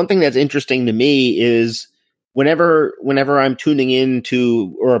 One thing that's interesting to me is whenever I'm tuning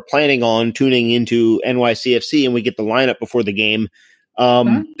into or planning on tuning into NYCFC and we get the lineup before the game,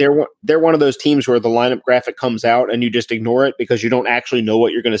 they're one of those teams where the lineup graphic comes out and you just ignore it because you don't actually know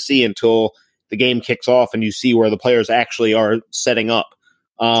what you're going to see until the game kicks off and you see where the players actually are setting up.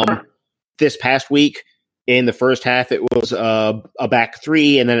 This past week, in the first half, it was a back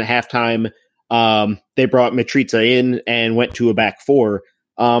three, and then at halftime, they brought Mitrita in and went to a back four.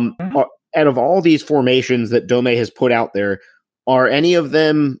 Out of all these formations that Dome has put out there, are any of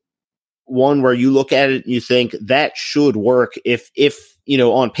them one where you look at it and you think that should work if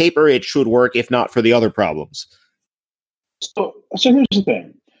on paper it should work, if not for the other problems? So here's the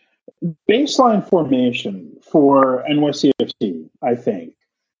thing. Baseline formation for NYCFC, I think,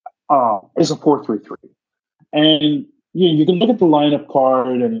 is a 4-3-3. And you can look at the lineup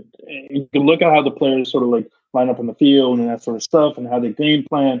card and you can look at how the players sort of like line up on the field and that sort of stuff and how they game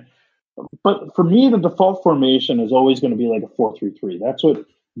plan. But for me, the default formation is always going to be like a 4-3-3. That's what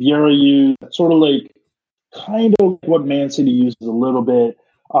Vieira used. That's sort of like kind of what Man City uses a little bit.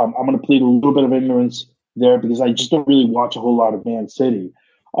 I'm going to plead a little bit of ignorance there because I just don't really watch a whole lot of Man City.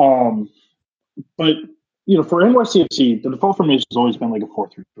 But for NYCFC, the default formation has always been like a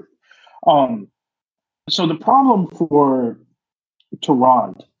 4-3-3. So the problem for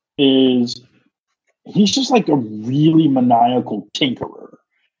Torrent is he's just like a really maniacal tinkerer.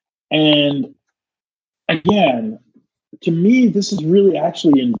 And again, to me, this is really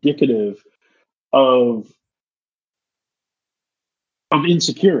actually indicative of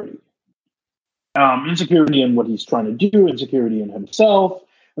insecurity. Insecurity in what he's trying to do, insecurity in himself,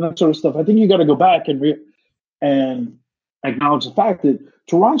 and that sort of stuff. I think you got to go back and acknowledge the fact that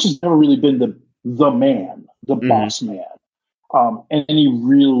Torrent's has never really been the man, the boss man, in any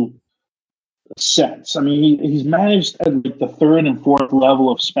real sense. I mean, he's managed at like the third and fourth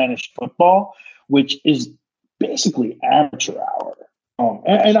level of Spanish football, which is basically amateur hour.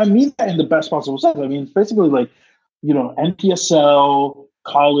 And I mean that in the best possible sense. I mean, it's basically like, NPSL,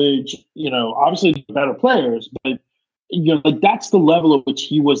 college, obviously the better players, but, like that's the level at which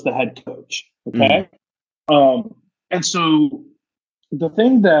he was the head coach. Okay. And so the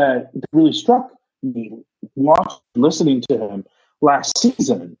thing that really struck me listening to him last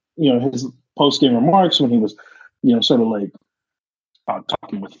season, his post-game remarks when he was, sort of like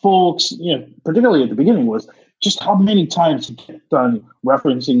talking with folks, particularly at the beginning, was just how many times he kept on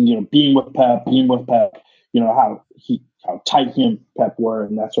referencing, being with Pep, how tight he and Pep were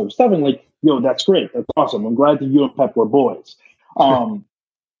and that sort of stuff. And like, that's great. That's awesome. I'm glad that you and Pep were boys.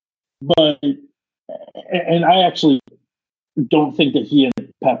 But I actually don't think that he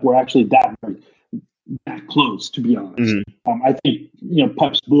and Pep were actually that close, to be honest. I think,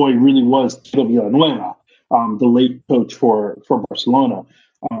 Pep's boy really was Tito Villanueva, the late coach for Barcelona.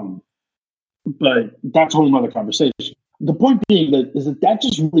 But that's a whole other conversation. The point being that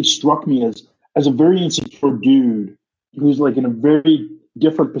just really struck me as a very insecure dude who's like in a very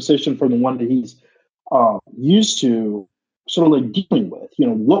different position from the one that he's used to sort of like dealing with.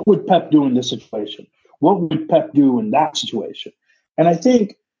 What would Pep do in this situation? What would Pep do in that situation? And I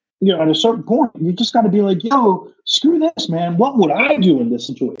think, at a certain point, you just got to be like, screw this, man. What would I do in this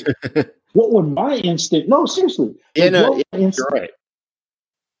situation? What would my instinct? No, seriously. Yeah, you're right.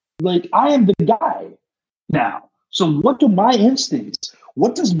 Like, I am the guy now. So what do my instincts,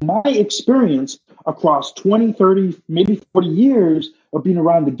 what does my experience across 20, 30, maybe 40 years of being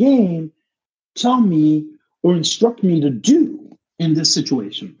around the game tell me or instruct me to do in this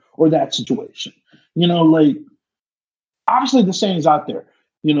situation or that situation? You know, like, obviously the saying's out there,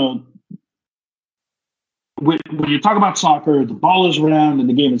 you know, when you talk about soccer, the ball is round and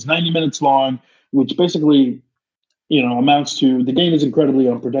the game is 90 minutes long, which basically, you know, amounts to the game is incredibly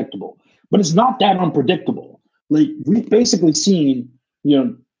unpredictable. But it's not that unpredictable. Like, we've basically seen, you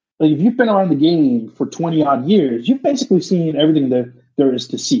know, like, if you've been around the game for 20 odd years, you've basically seen everything that there is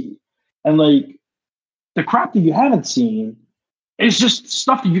to see. And like, the crap that you haven't seen is just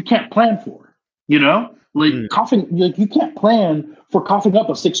stuff that you can't plan for, you know? Like coughing, like, you can't plan for coughing up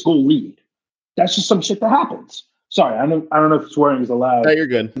a 6-goal lead. That's just some shit that happens. Sorry, I don't know if swearing is allowed. No, you're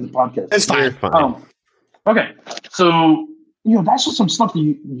good. In the podcast. It's fine. Okay, so, you know, that's just some stuff that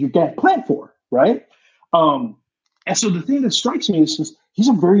you can't plan for, right? And so the thing that strikes me is just, he's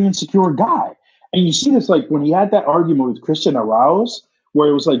a very insecure guy. And you see this, like, when he had that argument with Christian Arauz, where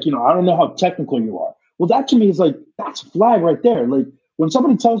it was like, you know, I don't know how technical you are. Well, that to me is like, that's a flag right there. Like, when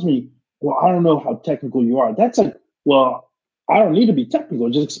somebody tells me, well, I don't know how technical you are, that's like, well, I don't need to be technical.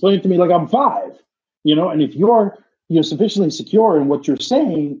 Just explain it to me like I'm 5, you know? And if you're sufficiently secure in what you're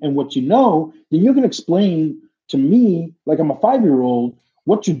saying and what you know, then you can explain to me, like I'm a 5-year-old,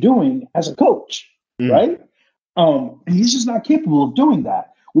 what you're doing as a coach, right? And he's just not capable of doing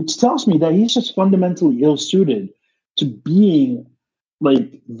that, which tells me that he's just fundamentally ill-suited to being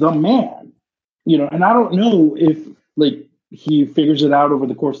like the man, you know? And I don't know if like he figures it out over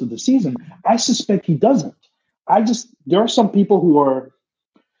the course of the season. I suspect he doesn't. There are some people who are,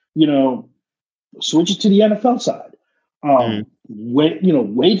 you know, switch it to the NFL side.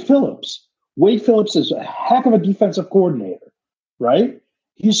 Wade Phillips. Wade Phillips is a heck of a defensive coordinator, right?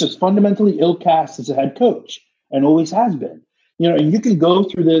 He's just fundamentally ill-cast as a head coach and always has been. You know, and you can go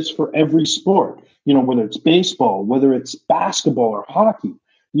through this for every sport, you know, whether it's baseball, whether it's basketball or hockey.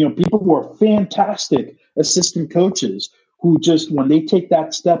 You know, people who are fantastic assistant coaches who just, when they take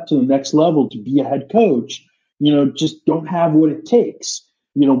that step to the next level to be a head coach, you know, just don't have what it takes.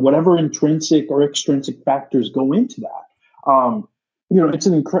 You know, whatever intrinsic or extrinsic factors go into that. You know,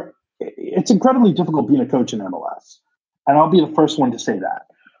 it's incredibly difficult being a coach in MLS. And I'll be the first one to say that.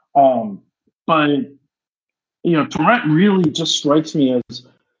 But, you know, Torrent really just strikes me as,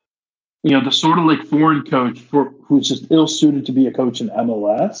 you know, the sort of like foreign coach who's just ill-suited to be a coach in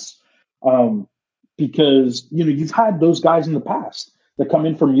MLS. Because, you know, you've had those guys in the past that come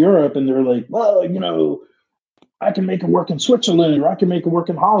in from Europe and they're like, well, you know, I can make it work in Switzerland or I can make it work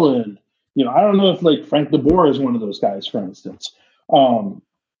in Holland. You know, I don't know if like Frank de Boer is one of those guys, for instance.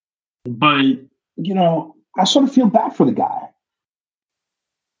 But, you know, I sort of feel bad for the guy.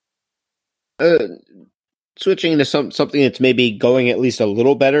 Switching into something that's maybe going at least a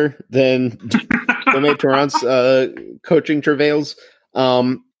little better than Domain Torrent's coaching travails.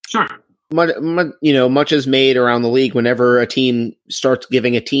 Sure. Much is made around the league whenever a team starts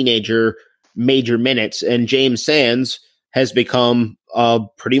giving a teenager major minutes, and James Sands has become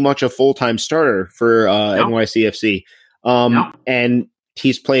pretty much a full-time starter for NYCFC. And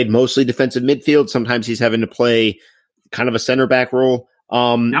he's played mostly defensive midfield. Sometimes he's having to play kind of a center back role.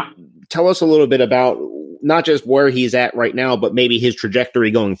 Tell us a little bit about not just where he's at right now, but maybe his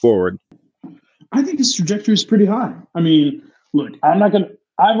trajectory going forward. I think his trajectory is pretty high. I mean, look,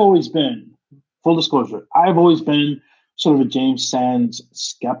 I've always been, full disclosure, I've always been sort of a James Sands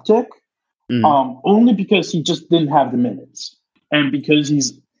skeptic, only because he just didn't have the minutes. And because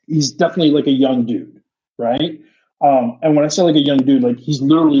he's definitely like a young dude, right? And when I say like a young dude, like he's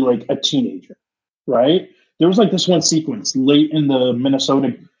literally like a teenager, right? There was like this one sequence late in the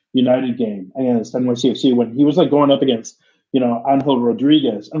Minnesota United game against NYCFC when he was like going up against, you know, Angel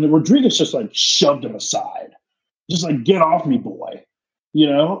Rodriguez, and then Rodriguez just like shoved him aside, just like, get off me, boy, you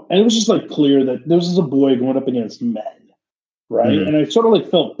know? And it was just like clear that this is a boy going up against men, right? And I sort of like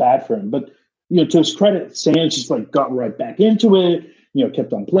felt bad for him, but you know, to his credit, Sands just like got right back into it, you know,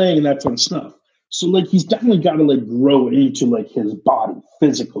 kept on playing and that sort of stuff. So like he's definitely got to like grow into like his body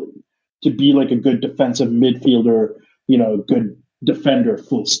physically to be like a good defensive midfielder, you know, good defender,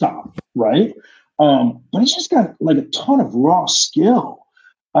 full stop, right? But he's just got like a ton of raw skill.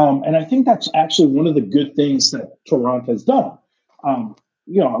 And I think that's actually one of the good things that Toronto has done.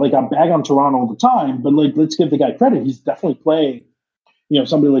 You know, like I bag on Toronto all the time, but like, let's give the guy credit. He's definitely playing, you know,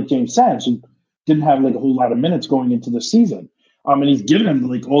 somebody like James Sands who didn't have like a whole lot of minutes going into the season. And he's given him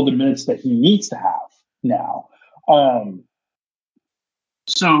like all the minutes that he needs to have now.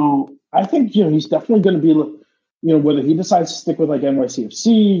 So I think, you know, he's definitely going to be whether he decides to stick with like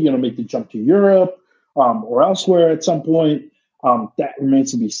NYCFC, make the jump to Europe or elsewhere at some point, that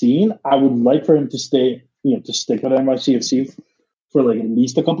remains to be seen. I would like for him to stay, to stick with NYCFC for like at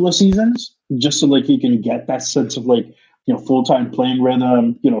least a couple of seasons, just so like he can get that sense of like, full-time playing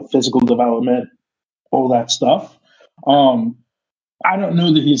rhythm, physical development, all that stuff. I don't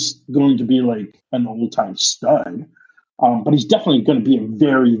know that he's going to be like an old-time stud, but he's definitely going to be a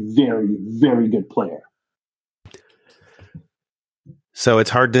very, very, very good player. So it's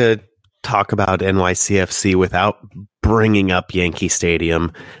hard to talk about NYCFC without bringing up Yankee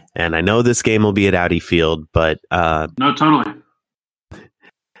Stadium. And I know this game will be at Audi Field, but... no, totally.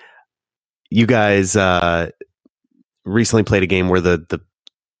 You guys recently played a game where the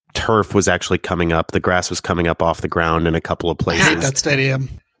turf was actually coming up. The grass was coming up off the ground in a couple of places. I hate that stadium.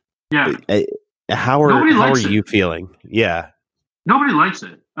 Yeah. How are you feeling? Yeah. Nobody likes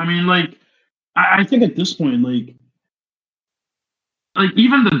it. I mean, like, I think at this point, like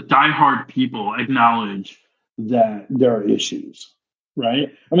even the diehard people acknowledge that there are issues, right?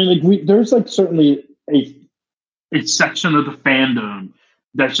 I mean, like there's like certainly a section of the fandom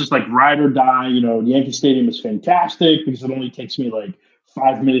that's just like ride or die. Yankee Stadium is fantastic because it only takes me like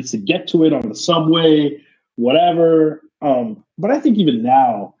 5 minutes to get to it on the subway, whatever. But I think even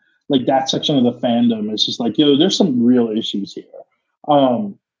now, like that section of the fandom is just like, there's some real issues here.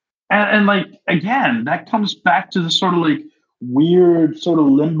 And like, again, that comes back to the sort of like weird sort of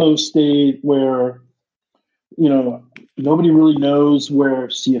limbo state where, nobody really knows where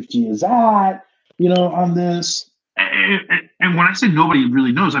CFG is at, on this. And when I say nobody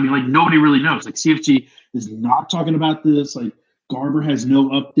really knows, I mean, like, nobody really knows. Like, CFG is not talking about this. Like, Garber has no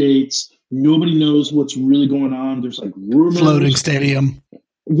updates. Nobody knows what's really going on. There's, like, rumors. Floating stadium.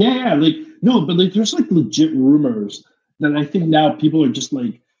 Yeah, like, no, but, like, there's, like, legit rumors that I think now people are just,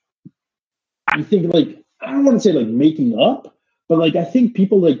 like, I think, like, I don't want to say, like, making up, but, like, I think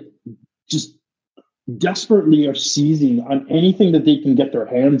people, like, just desperately are seizing on anything that they can get their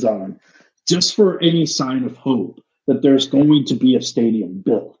hands on just for any sign of hope that there's going to be a stadium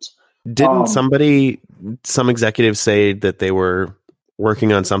built. Didn't some executives say that they were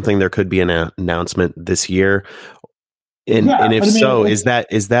working on something? There could be an announcement this year. And if so, is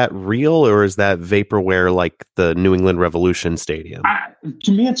that real or is that vaporware like the New England Revolution Stadium?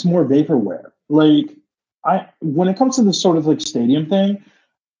 To me, it's more vaporware. Like when it comes to this sort of like stadium thing,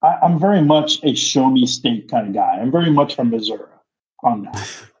 I'm very much a show me state kind of guy. I'm very much from Missouri on that,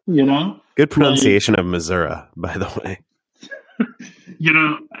 Good pronunciation of Missouri, by the way.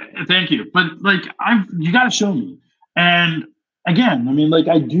 Thank you. But like, you got to show me. And again, I mean, like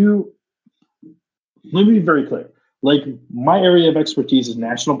let me be very clear. Like my area of expertise is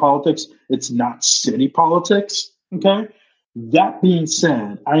national politics. It's not city politics. Okay. That being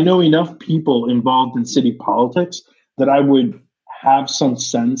said, I know enough people involved in city politics that I would have some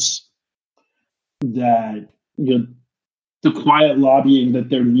sense that, the quiet lobbying that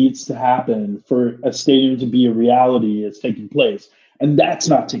there needs to happen for a stadium to be a reality is taking place. And that's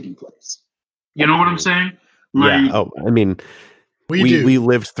not taking place. You know what I'm saying? Like, yeah. Oh, I mean, we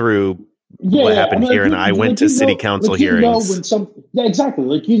lived through what happened here, and I went to city council hearings. Exactly.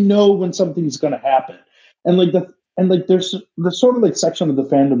 Like, when something's going to happen. And there's the sort of like section of the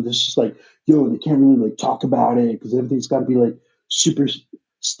fandom that's just like, they can't really like talk about it because everything's got to be like super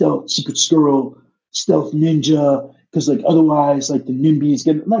stealth, secret squirrel, stealth ninja. Because like otherwise, like the NIMBYs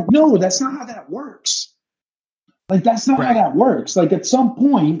get like, no, that's not how that works. Like that's not how that works. Like at some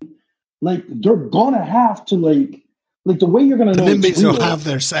point, like they're gonna have to like the way you're gonna know the NIMBYs will have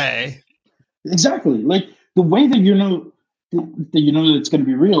their say. Exactly. Like the way that that it's gonna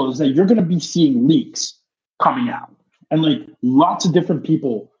be real is that you're gonna be seeing leaks coming out and like lots of different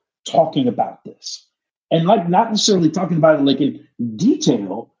people talking about this, and like not necessarily talking about it like in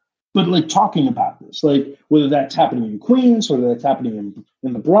detail. But like talking about this, like whether that's happening in Queens, whether that's happening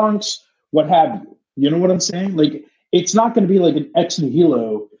in the Bronx, what have you. You know what I'm saying? Like it's not going to be like an ex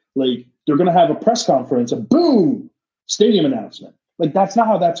nihilo. Like they're going to have a press conference and boom, stadium announcement. Like that's not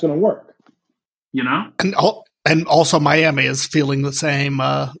how that's going to work. And also Miami is feeling the same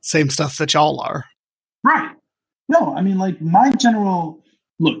stuff that y'all are. Right. No, I mean like my general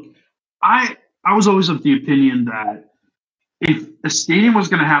look. I was always of the opinion that if a stadium was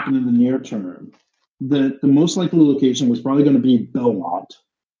going to happen in the near term, the most likely location was probably going to be Belmont,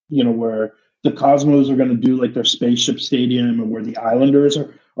 where the Cosmos are going to do like their spaceship stadium and where the Islanders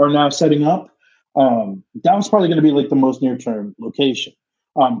are now setting up. That was probably going to be like the most near term location.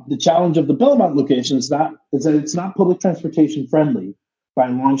 The challenge of the Belmont location is that it's not public transportation friendly by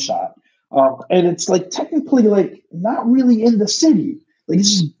a long shot. And it's like technically like not really in the city. Like it's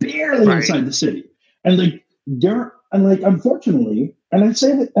just barely inside the city. And like unfortunately, and I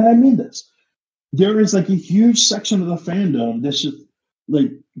say that, and I mean this, there is like a huge section of the fandom that's just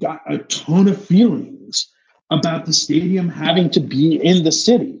like got a ton of feelings about the stadium having to be in the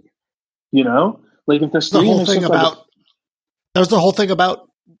city. You know, like if the stadium that was the whole thing about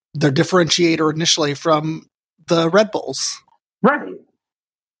their differentiator initially from the Red Bulls. Right.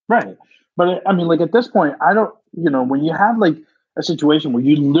 But I mean, like at this point, I don't, when you have like a situation where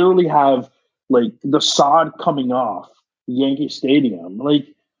you literally have like the sod coming off Yankee Stadium, like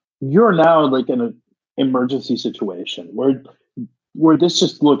you're now like in an emergency situation where this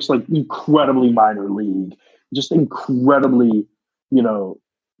just looks like incredibly minor league, just incredibly,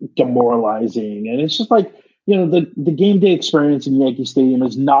 demoralizing. And it's just like, the game day experience in Yankee Stadium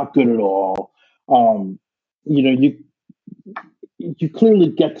is not good at all. You clearly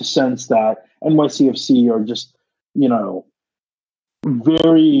get the sense that NYCFC are just,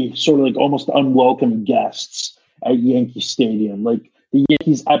 very sort of like almost unwelcome guests at Yankee Stadium. Like the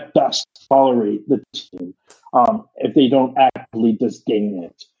Yankees at best tolerate the team if they don't actively disdain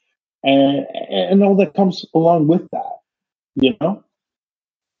it. And all that comes along with that,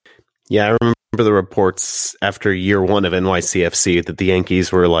 Yeah, I remember the reports after year one of NYCFC that the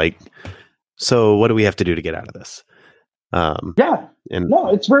Yankees were like, so what do we have to do to get out of this?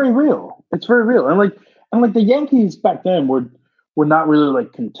 It's very real. It's very real. And like the Yankees back then were not really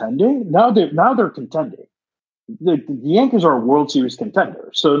like contending. Now they're contending. The Yankees are a World Series contender.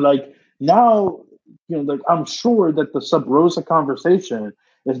 So like now, like I'm sure that the Sub Rosa conversation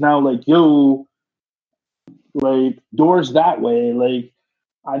is now like, yo, like doors that way. Like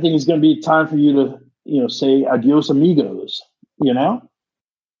I think it's going to be time for you to, say adios amigos,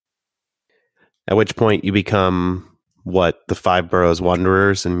 At which point you become the Five Boroughs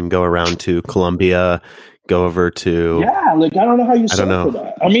Wanderers and go around to Columbia, go over to... Yeah, like, I don't know how you solve for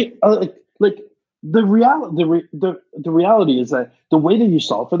that. I mean, the reality is that the way that you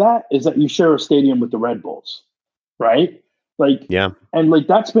solve for that is that you share a stadium with the Red Bulls, right? Like, yeah. And like,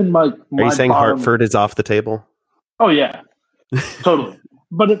 that's been my Are you saying Hartford is off the table? Oh yeah, totally.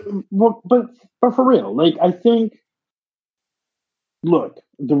 But for real, like, I think, look,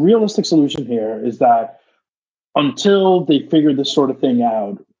 the realistic solution here is that until they figure this sort of thing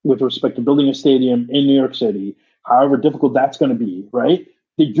out with respect to building a stadium in New York City, however difficult that's going to be, right?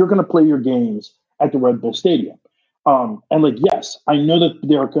 That you're going to play your games at the Red Bull Stadium. And like, yes, I know that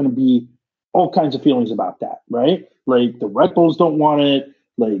there are going to be all kinds of feelings about that, right? Like the Red Bulls don't want it.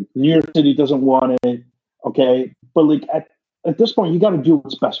 Like New York City doesn't want it. Okay. But like at this point, you got to do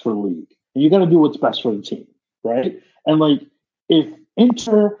what's best for the league and you got to do what's best for the team. Right. And like, if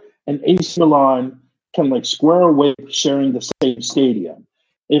Inter and AC Milan can like square away sharing the same stadium,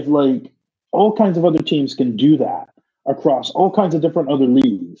 if like all kinds of other teams can do that across all kinds of different other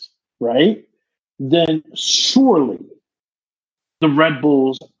leagues, right? Then surely the Red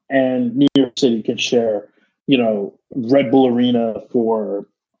Bulls and New York City can share, Red Bull Arena for,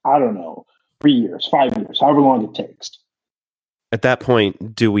 I don't know, 3 years, 5 years, however long it takes. At that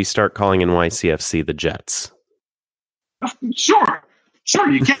point, do we start calling NYCFC the Jets? Sure,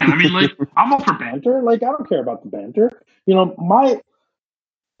 you can. I mean, like, I'm all for banter. Like, I don't care about the banter. My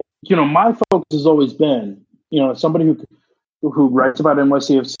focus has always been, somebody who writes about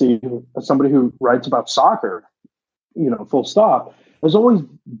NYCFC, somebody who writes about soccer, full stop, has always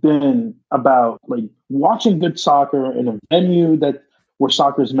been about like watching good soccer in a venue where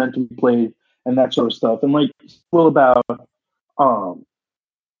soccer is meant to be played and that sort of stuff. And like, well, about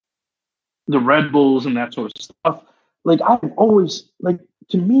the Red Bulls and that sort of stuff. Like, I've always, like,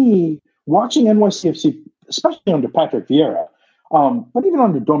 to me, watching NYCFC, especially under Patrick Vieira, but even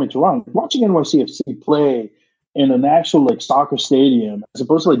under Domi Toronto, watching NYCFC play in an actual like soccer stadium as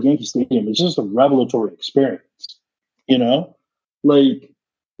opposed to like Yankee Stadium, it's just a revelatory experience. Like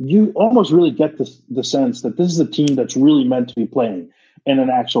you almost really get the sense that this is a team that's really meant to be playing in an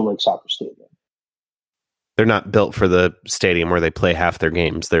actual like soccer stadium. They're not built for the stadium where they play half their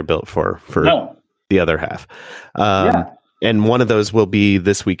games. They're built for the other half. And one of those will be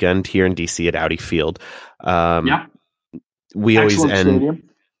this weekend here in DC at Audi Field. We always end.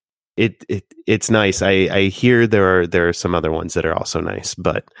 It's nice. I hear there are some other ones that are also nice,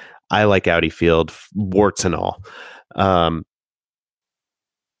 but I like Audi Field, warts and all.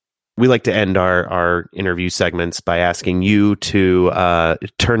 We like to end our interview segments by asking you to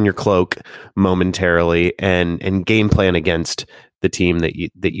turn your cloak momentarily and game plan against the team that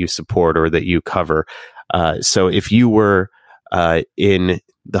you support or that you cover. So if you were in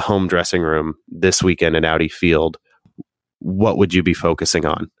the home dressing room this weekend at Audi Field, what would you be focusing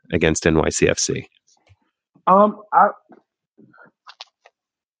on against NYCFC?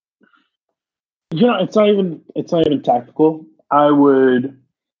 It's not even tactical. I would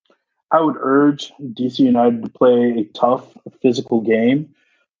urge DC United to play a tough physical game.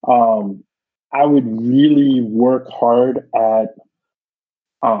 I would really work hard at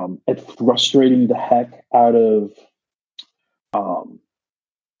frustrating the heck out of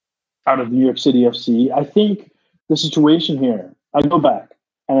New York City FC. I think the situation here, I go back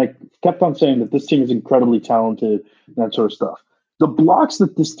and I kept on saying that this team is incredibly talented and that sort of stuff. The blocks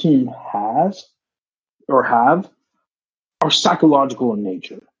that this team has or have are psychological in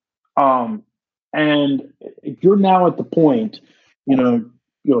nature. And you're now at the point, you're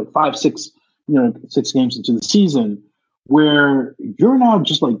like 5, 6, 6 games into the season where you're now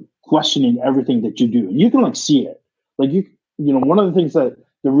just like questioning everything that you do. And you can like see it. Like one of the things that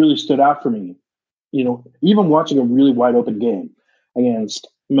really stood out for me, even watching a really wide open game against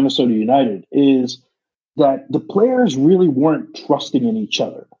Minnesota United, is that the players really weren't trusting in each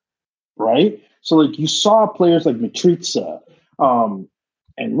other, right? So like you saw players like Matriza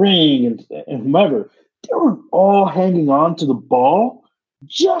and Ring and whomever, they were all hanging on to the ball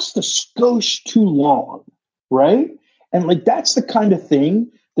just a skosh too long, right? And like that's the kind of thing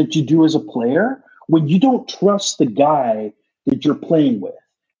that you do as a player when you don't trust the guy that you're playing with.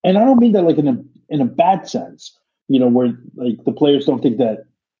 And I don't mean that like in a bad sense, where like the players don't think that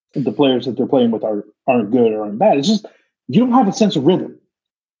the players that they're playing with aren't good or aren't bad. It's just you don't have a sense of rhythm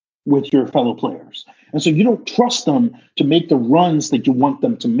with your fellow players. And so you don't trust them to make the runs that you want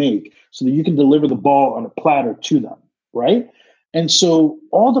them to make so that you can deliver the ball on a platter to them, right? And so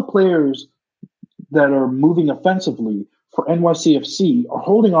all the players that are moving offensively for NYCFC are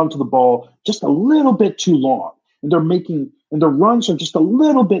holding on to the ball just a little bit too long. And their runs are just a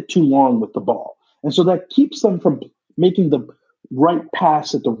little bit too long with the ball. And so that keeps them from making the right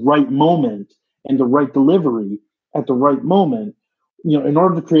pass at the right moment and the right delivery at the right moment, in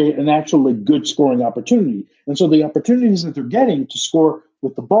order to create an actually good scoring opportunity. And so the opportunities that they're getting to score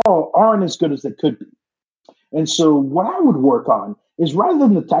with the ball aren't as good as they could be. And so what I would work on is rather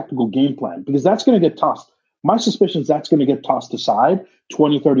than the tactical game plan, because that's going to get tossed. My suspicion is that's going to get tossed aside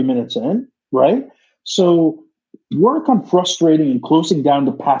 20, 30 minutes in, right? So work on frustrating and closing down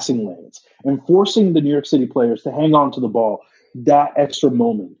the passing lanes and forcing the New York City players to hang on to the ball that extra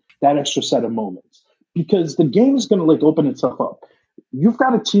moment, that extra set of moments, because the game is going to like open itself up. You've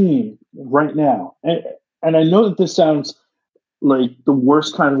got a team right now, and I know that this sounds like the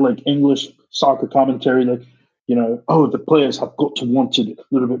worst kind of like English soccer commentary, like, the players have got to want it a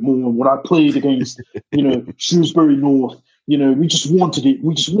little bit more. When I played against, Shrewsbury North, we just wanted it.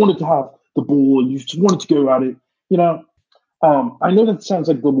 We just wanted to have the ball. You just wanted to go at it. I know that sounds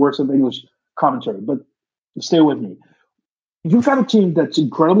like the worst of English commentary, but stay with me. You've got a team that's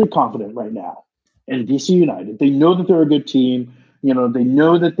incredibly confident right now in DC United. They know that they're a good team. They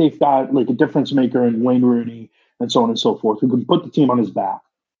know that they've got like a difference maker in Wayne Rooney and so on and so forth, who can put the team on his back,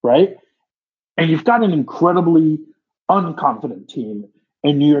 right? And you've got an incredibly unconfident team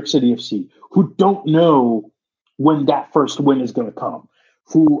in New York City FC who don't know when that first win is going to come,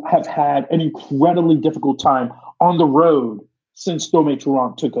 who have had an incredibly difficult time on the road since Dome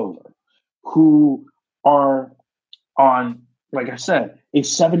Tourant took over, who are on, like I said, a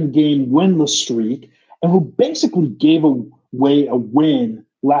 7-game winless streak, and who basically gave away a win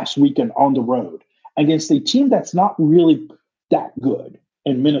last weekend on the road against a team that's not really that good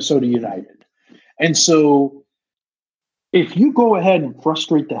in Minnesota United. And so if you go ahead and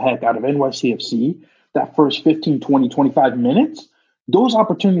frustrate the heck out of NYCFC that first 15, 20, 25 minutes, those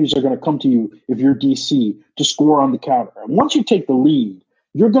opportunities are going to come to you if you're DC to score on the counter. And once you take the lead,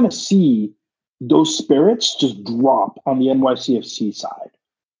 you're going to see those spirits just drop on the NYCFC side,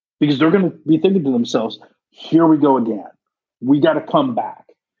 because they're going to be thinking to themselves, here we go again. We got to come back.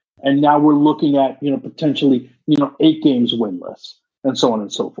 And now we're looking at, potentially, 8 games winless and so on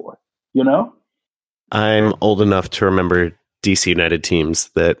and so forth, I'm old enough to remember DC United teams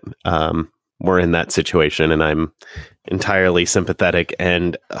that were in that situation, and I'm entirely sympathetic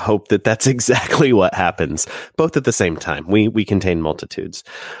and hope that that's exactly what happens, both at the same time. We contain multitudes.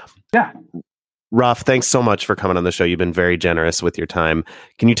 Yeah. Raf, thanks so much for coming on the show. You've been very generous with your time.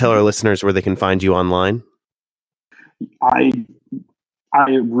 Can you tell our listeners where they can find you online? I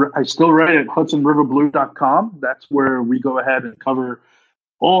still write at HudsonRiverBlue.com. That's where we go ahead and cover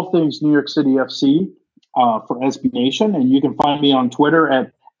all things New York City FC for SB Nation. And you can find me on Twitter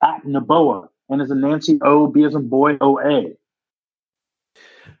at Naboa, N as in Nancy, O, B as in boy, O-A.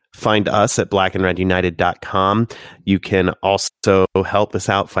 find us at blackandredunited.com. You can also help us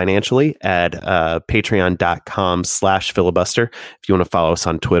out financially at patreon.com/filibuster. If you want to follow us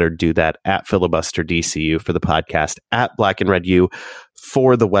on Twitter, do that at filibusterdcu for the podcast, at blackandredu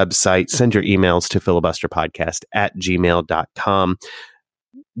for the website. Send your emails to filibusterpodcast@gmail.com.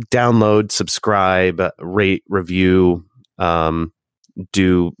 Download, subscribe, rate, review,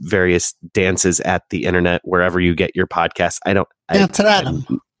 do various dances at the internet wherever you get your podcasts.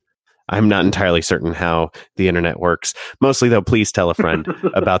 I'm not entirely certain how the internet works. Mostly, though, please tell a friend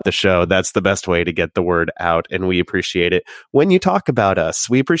about the show. That's the best way to get the word out, and we appreciate it. When you talk about us,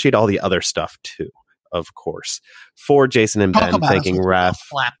 we appreciate all the other stuff, too, of course. For Jason and Ben, thanking Raph.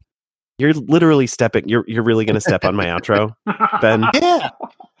 You're literally stepping... You're really going to step on my outro, Ben? Yeah.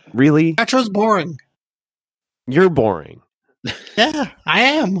 Really? Outro's boring. You're boring. Yeah, I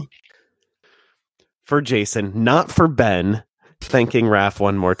am. For Jason, not for Ben... Thanking Raph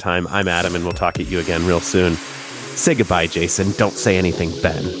one more time. I'm Adam, and we'll talk at you again real soon. Say goodbye, Jason. Don't say anything,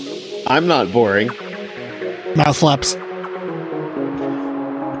 Ben. I'm not boring. Mouth flaps.